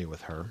familiar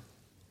with her.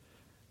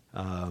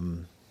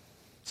 Some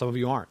of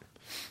you aren't.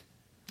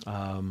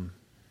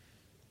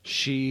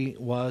 She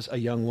was a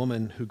young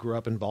woman who grew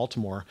up in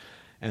Baltimore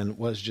and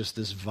was just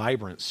this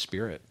vibrant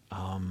spirit.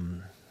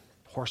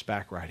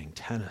 Horseback riding,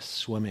 tennis,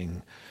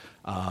 swimming,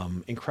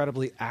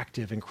 incredibly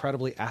active,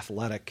 incredibly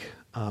athletic,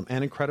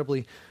 and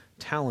incredibly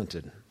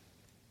talented.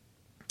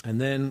 And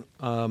then,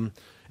 and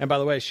by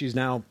the way, she's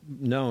now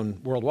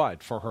known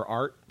worldwide for her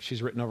art.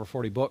 She's written over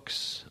 40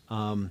 books,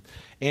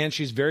 and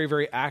she's very,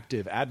 very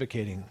active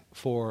advocating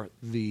for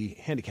the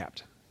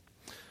handicapped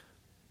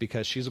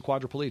because she's a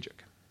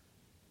quadriplegic.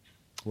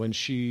 When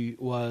she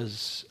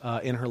was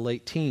in her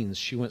late teens,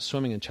 she went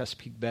swimming in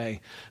Chesapeake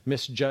Bay,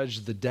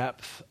 misjudged the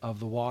depth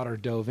of the water,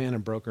 dove in,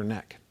 and broke her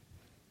neck.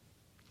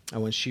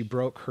 And when she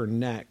broke her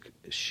neck,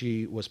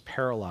 she was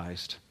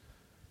paralyzed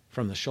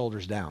from the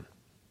shoulders down.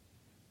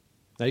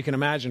 Now you can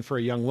imagine for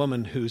a young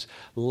woman whose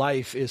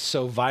life is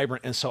so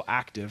vibrant and so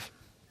active,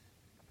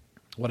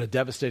 what a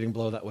devastating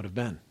blow that would have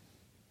been.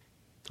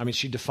 I mean,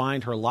 she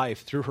defined her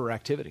life through her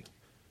activity.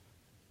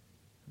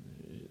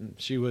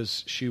 She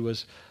was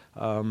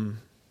a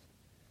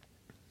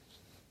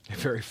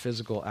very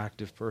physical,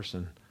 active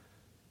person.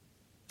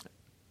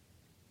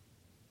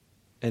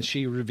 And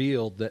she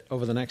revealed that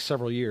over the next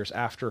several years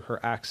after her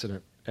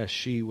accident, as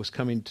she was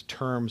coming to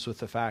terms with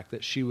the fact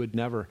that she would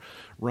never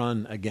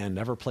run again,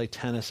 never play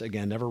tennis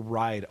again, never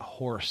ride a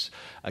horse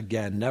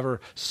again, never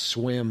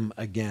swim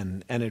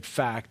again, and in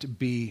fact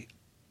be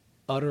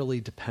utterly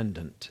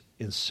dependent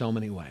in so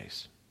many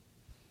ways,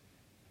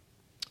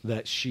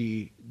 that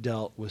she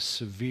dealt with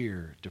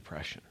severe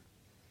depression.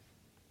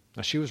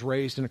 Now, she was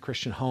raised in a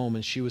Christian home,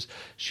 and she was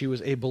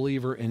a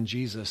believer in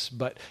Jesus,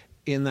 but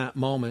in that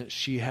moment,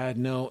 she had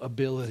no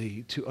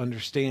ability to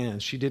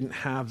understand. She didn't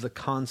have the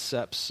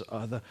concepts,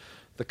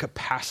 the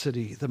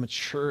capacity, the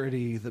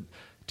maturity,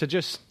 to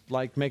just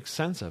like make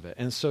sense of it.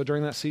 And so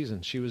during that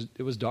season,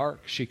 it was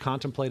dark. She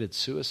contemplated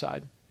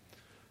suicide,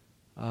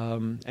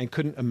 and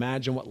couldn't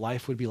imagine what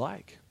life would be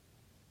like,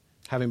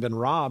 having been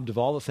robbed of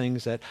all the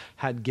things that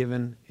had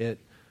given it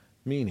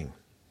meaning.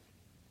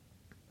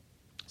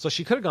 So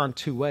she could have gone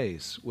two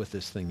ways with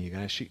this thing, you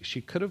guys.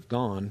 She could have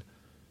gone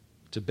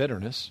to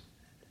bitterness.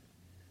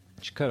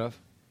 She could have.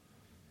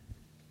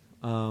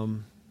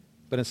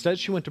 But instead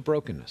she went to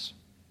brokenness.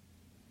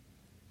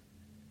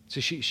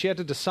 So she had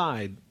to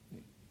decide,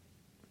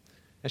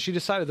 and she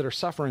decided that her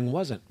suffering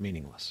wasn't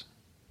meaningless.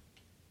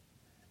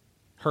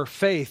 Her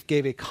faith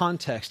gave a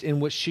context in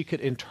which she could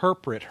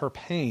interpret her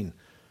pain.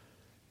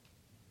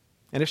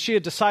 And if she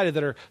had decided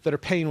that her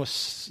pain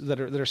was, that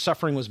her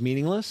suffering was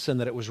meaningless,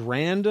 and that it was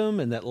random,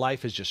 and that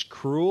life is just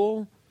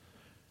cruel,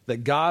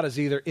 that God is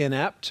either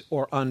inept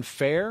or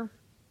unfair,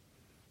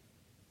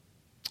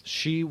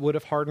 she would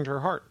have hardened her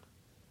heart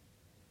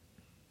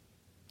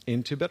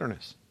into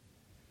bitterness.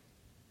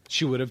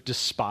 She would have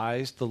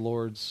despised the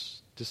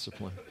Lord's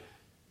discipline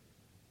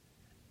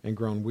and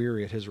grown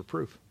weary at his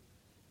reproof.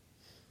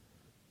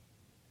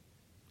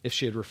 If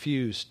she had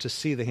refused to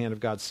see the hand of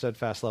God's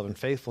steadfast love and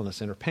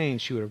faithfulness in her pain,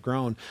 she would have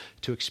grown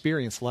to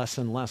experience less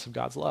and less of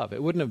God's love.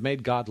 It wouldn't have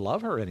made God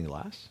love her any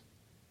less.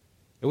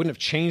 It wouldn't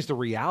have changed the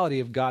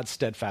reality of God's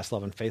steadfast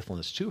love and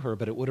faithfulness to her,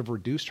 but it would have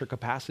reduced her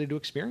capacity to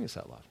experience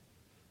that love.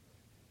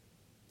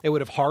 It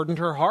would have hardened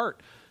her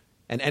heart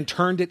and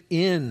turned it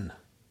in.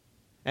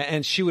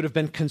 And she would have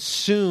been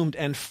consumed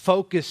and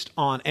focused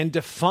on and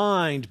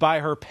defined by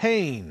her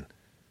pain.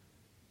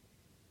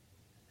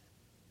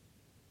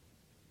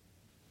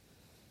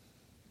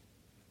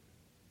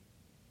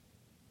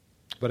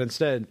 But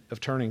instead of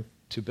turning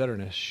to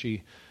bitterness,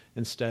 she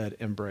instead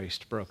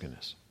embraced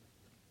brokenness.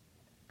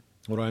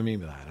 What do I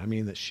mean by that? I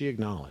mean that she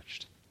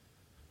acknowledged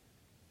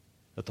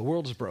that the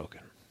world is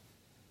broken,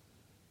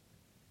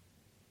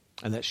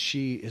 and that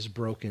she is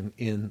broken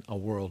in a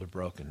world of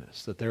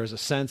brokenness, that there is a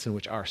sense in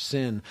which our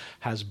sin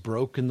has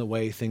broken the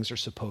way things are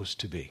supposed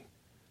to be,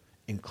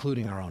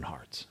 including our own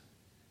hearts.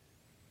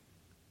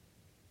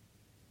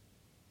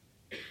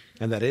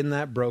 And that in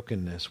that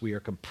brokenness, we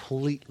are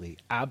completely,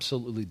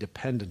 absolutely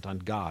dependent on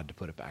God to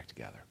put it back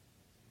together.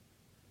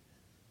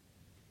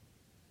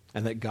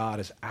 And that God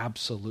is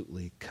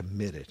absolutely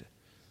committed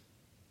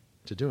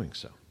to doing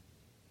so.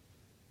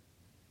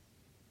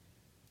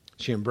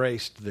 She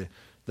embraced the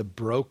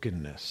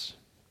brokenness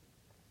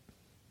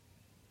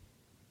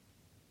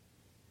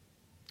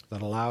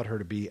that allowed her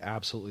to be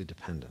absolutely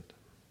dependent.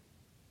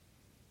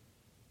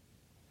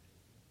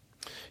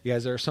 You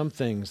guys, there are some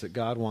things that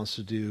God wants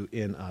to do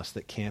in us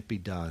that can't be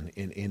done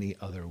in any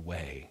other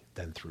way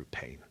than through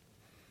pain.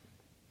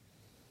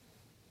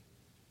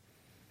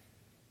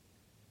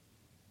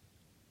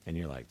 And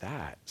you're like,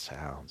 that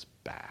sounds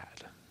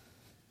bad.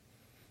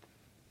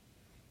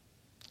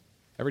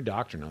 Every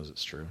doctor knows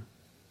it's true.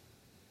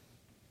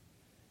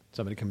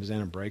 Somebody comes in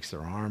and breaks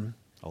their arm,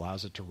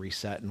 allows it to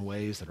reset in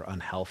ways that are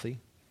unhealthy.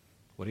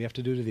 What do you have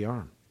to do to the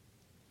arm?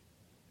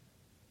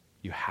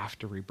 You have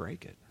to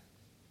re-break it.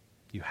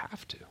 You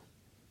have to.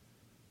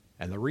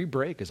 And the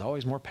re-break is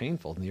always more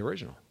painful than the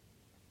original.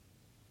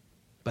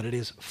 But it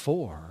is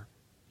for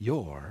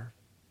your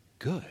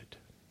good.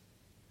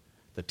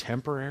 The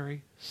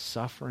temporary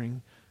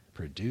suffering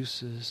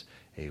produces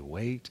a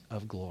weight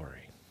of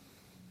glory.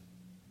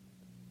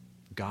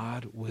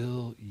 God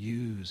will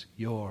use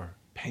your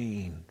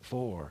pain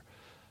for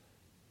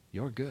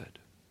your good.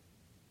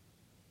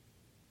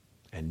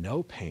 And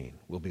no pain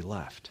will be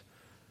left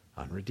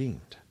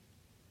unredeemed.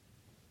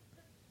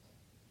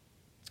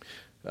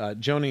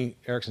 Joni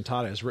Eareckson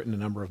Tada has written a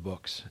number of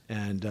books,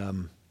 and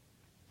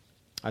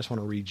I just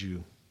want to read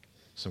you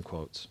some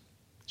quotes.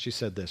 She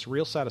said this: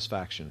 real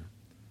satisfaction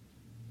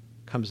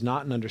comes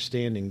not in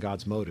understanding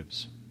God's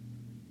motives,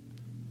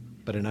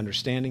 but in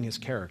understanding his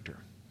character,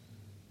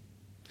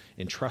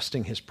 in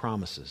trusting his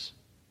promises,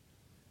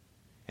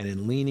 and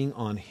in leaning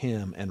on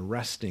him and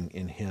resting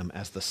in him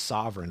as the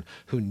sovereign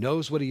who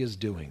knows what he is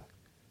doing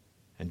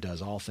and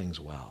does all things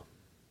well.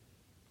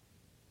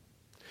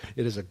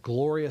 It is a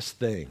glorious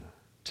thing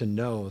to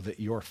know that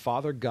your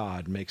Father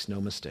God makes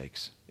no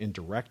mistakes in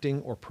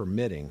directing or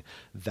permitting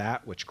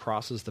that which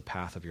crosses the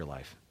path of your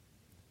life.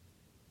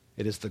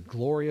 It is the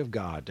glory of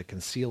God to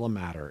conceal a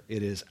matter.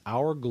 It is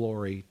our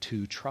glory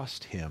to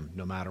trust him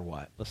no matter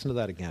what. Listen to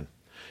that again.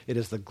 It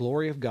is the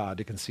glory of God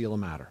to conceal a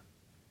matter.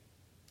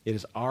 It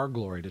is our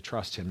glory to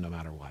trust him no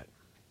matter what.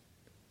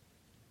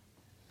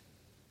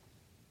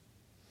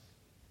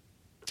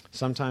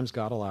 Sometimes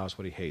God allows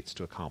what he hates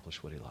to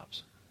accomplish what he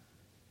loves.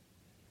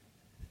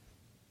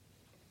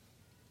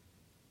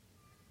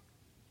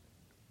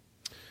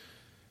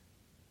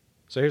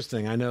 So here's the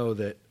thing. I know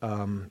that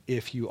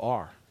if you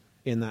are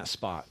in that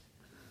spot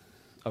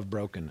of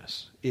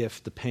brokenness,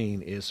 if the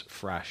pain is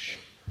fresh,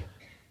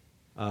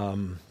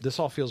 this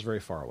all feels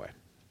very far away.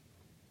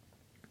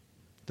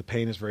 The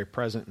pain is very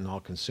present and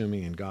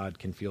all-consuming, and God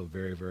can feel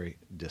very, very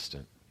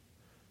distant.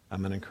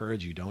 I'm going to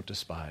encourage you, don't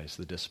despise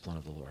the discipline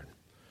of the Lord.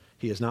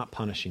 He is not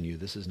punishing you.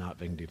 This is not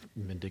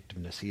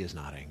vindictiveness. He is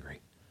not angry.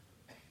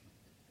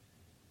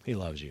 He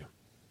loves you.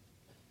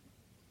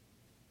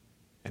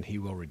 And he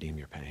will redeem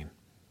your pain.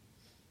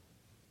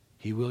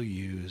 He will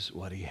use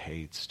what he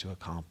hates to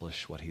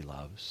accomplish what he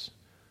loves.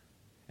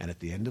 And at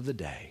the end of the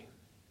day,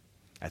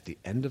 at the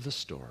end of the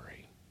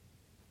story,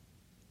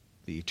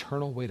 the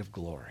eternal weight of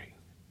glory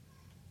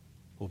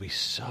will be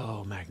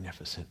so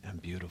magnificent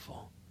and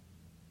beautiful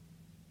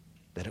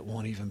that it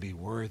won't even be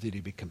worthy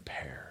to be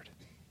compared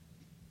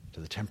to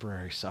the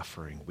temporary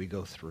suffering we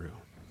go through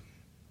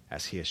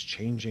as he is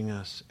changing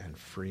us and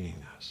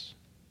freeing us.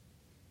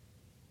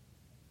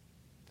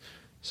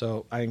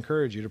 So I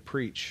encourage you to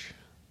preach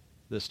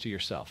this to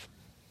yourself.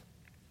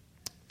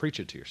 Preach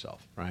it to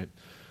yourself, right?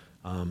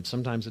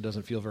 Sometimes it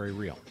doesn't feel very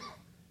real.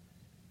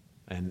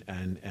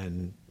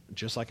 And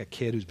just like a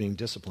kid who's being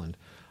disciplined,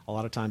 a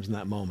lot of times in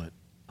that moment,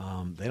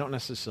 they don't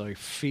necessarily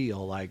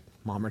feel like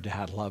mom or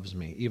dad loves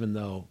me, even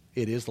though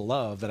it is the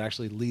love that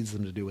actually leads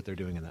them to do what they're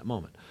doing in that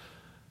moment.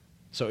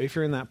 So if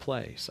you're in that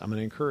place, I'm going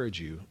to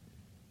encourage you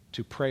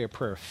to pray a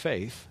prayer of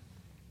faith,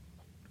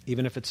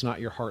 even if it's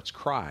not your heart's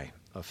cry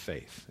of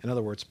faith. In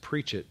other words,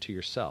 preach it to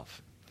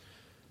yourself.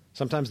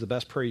 Sometimes the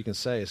best prayer you can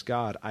say is,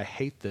 God, I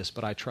hate this,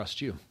 but I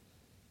trust you.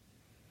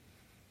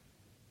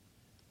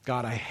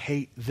 God, I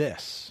hate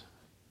this,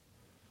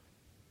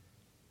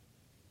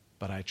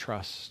 but I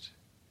trust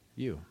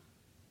you.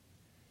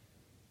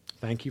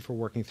 Thank you for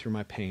working through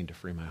my pain to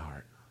free my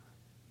heart.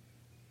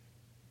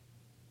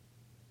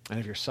 And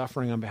if you're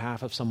suffering on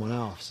behalf of someone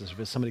else, if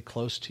it's somebody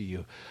close to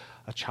you,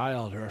 a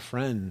child or a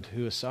friend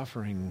who is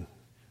suffering,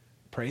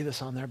 pray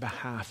this on their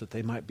behalf that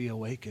they might be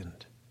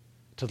awakened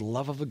to the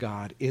love of the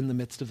God in the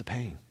midst of the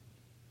pain.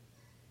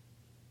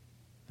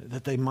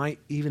 That they might,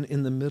 even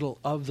in the middle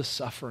of the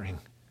suffering,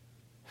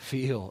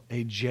 feel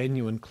a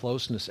genuine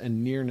closeness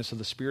and nearness of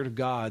the Spirit of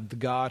God, the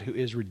God who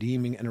is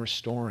redeeming and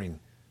restoring,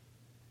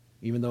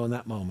 even though in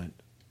that moment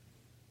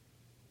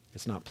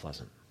it's not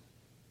pleasant.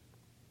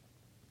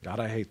 God,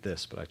 I hate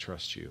this, but I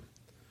trust you.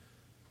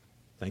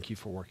 Thank you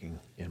for working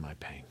in my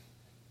pain.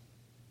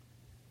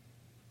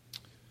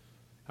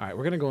 All right,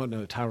 we're going to go into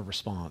a time of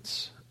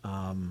response.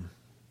 I'm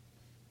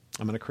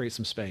going to create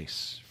some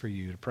space for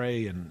you to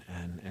pray and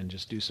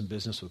just do some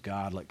business with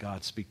God. Let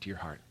God speak to your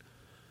heart.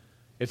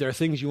 If there are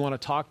things you want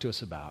to talk to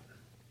us about,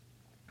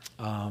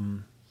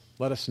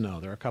 let us know.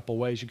 There are a couple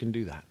ways you can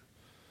do that.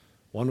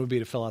 One would be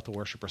to fill out the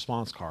worship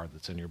response card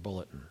that's in your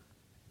bulletin.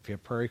 If you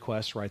have prayer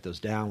requests, write those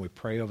down. We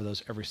pray over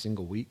those every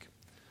single week.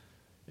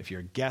 If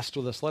you're a guest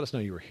with us, let us know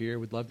you were here.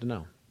 We'd love to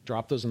know.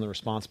 Drop those in the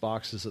response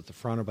boxes at the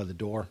front or by the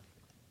door.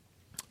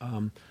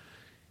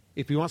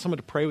 If you want someone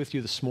to pray with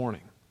you this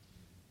morning,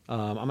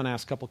 I'm going to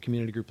ask a couple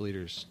community group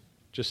leaders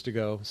just to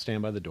go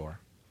stand by the door.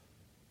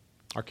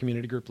 Our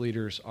community group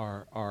leaders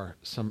are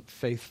some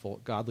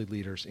faithful, godly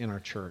leaders in our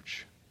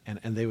church, and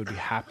they would be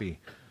happy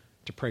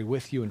to pray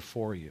with you and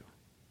for you.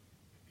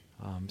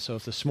 So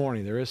if this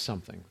morning there is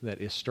something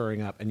that is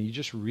stirring up and you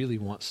just really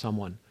want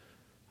someone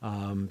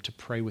to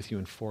pray with you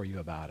and for you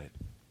about it,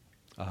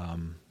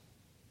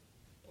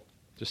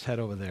 just head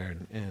over there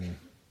and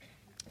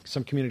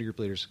some community group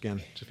leaders,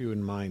 again, if you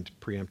wouldn't mind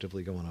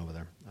preemptively going over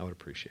there, I would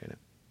appreciate it.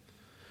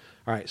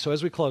 All right, so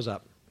as we close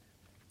up,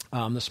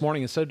 this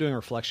morning, instead of doing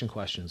reflection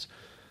questions,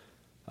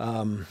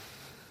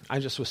 I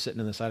just was sitting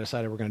in this. I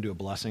decided we're going to do a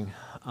blessing.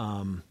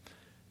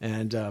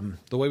 And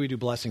the way we do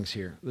blessings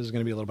here, this is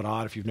going to be a little bit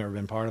odd if you've never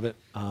been part of it.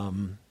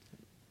 And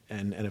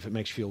if it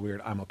makes you feel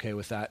weird, I'm okay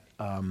with that.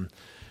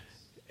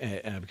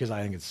 Because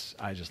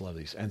I just love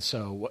these. And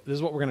so this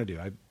is what we're going to do.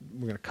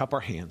 We're going to cup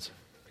our hands.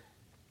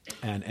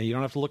 And you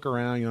don't have to look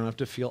around. You don't have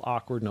to feel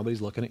awkward.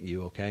 Nobody's looking at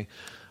you, okay?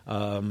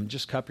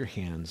 Just cup your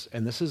hands.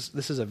 And this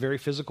is a very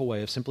physical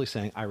way of simply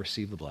saying, I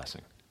receive the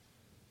blessing.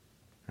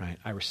 Right?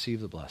 I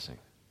receive the blessing.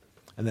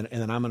 And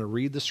then I'm going to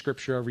read the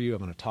scripture over you. I'm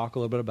going to talk a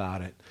little bit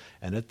about it.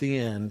 And at the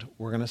end,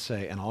 we're going to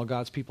say, and all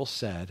God's people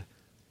said,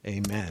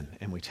 amen.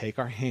 And we take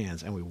our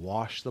hands and we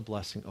wash the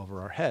blessing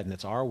over our head. And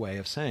it's our way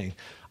of saying,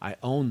 I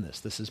own this.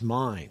 This is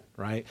mine,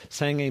 right?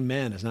 Saying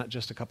amen is not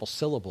just a couple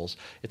syllables.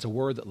 It's a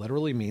word that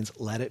literally means,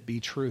 let it be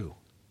true,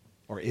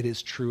 or it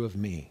is true of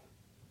me.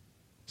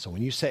 So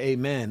when you say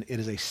amen, it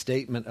is a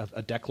statement of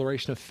a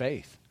declaration of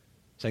faith,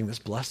 saying this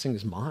blessing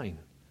is mine.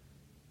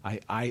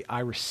 I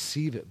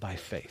receive it by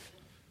faith.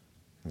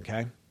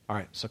 Okay? All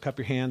right, so cup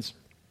your hands.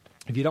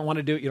 If you don't want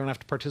to do it, you don't have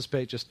to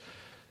participate. Just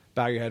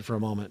bow your head for a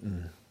moment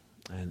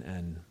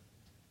and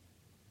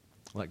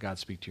let God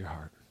speak to your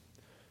heart.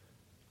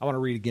 I want to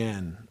read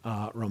again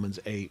Romans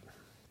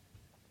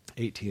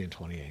 8:18 and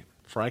 28.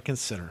 For I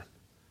consider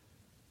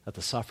that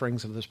the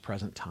sufferings of this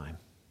present time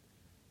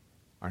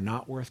are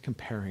not worth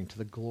comparing to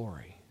the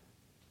glory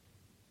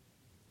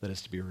that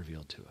is to be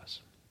revealed to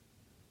us.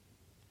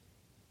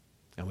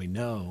 And we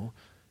know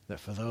that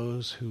for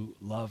those who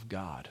love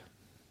God,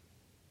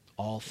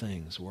 all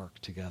things work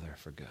together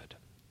for good,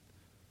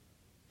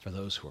 for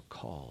those who are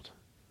called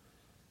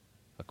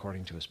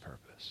according to his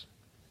purpose.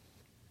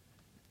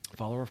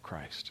 Follower of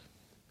Christ,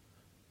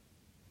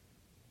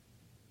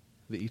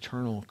 the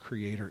eternal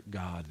creator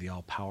God, the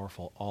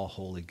all-powerful,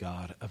 all-holy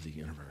God of the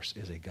universe,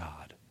 is a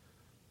God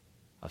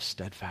of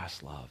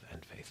steadfast love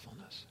and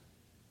faithfulness.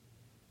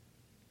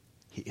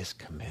 He is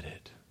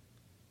committed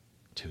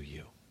to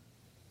you,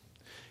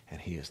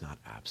 and he is not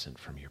absent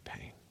from your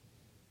pain.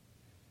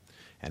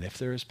 And if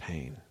there is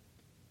pain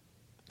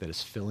that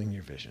is filling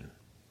your vision,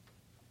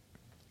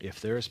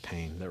 if there is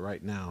pain that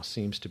right now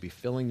seems to be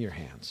filling your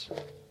hands,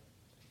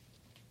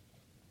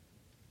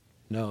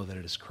 know that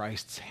it is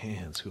Christ's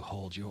hands who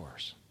hold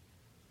yours.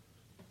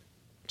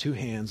 Two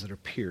hands that are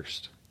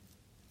pierced,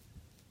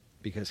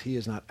 because he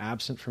is not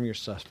absent from your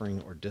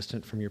suffering or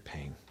distant from your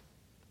pain.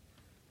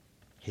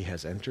 He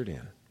has entered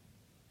in.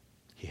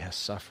 He has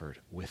suffered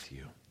with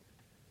you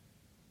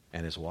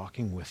and is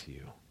walking with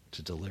you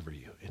to deliver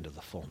you into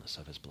the fullness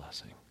of his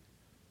blessing.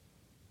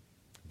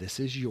 This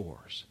is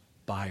yours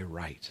by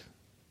right.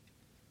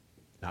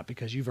 Not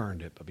because you've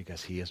earned it, but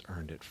because he has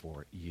earned it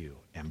for you.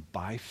 And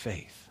by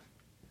faith,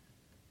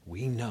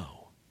 we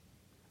know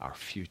our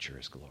future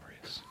is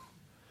glorious.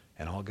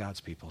 And all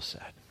God's people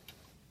said,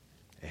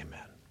 amen.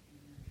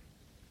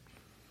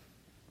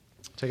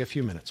 Take a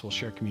few minutes. We'll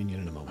share communion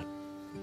in a moment.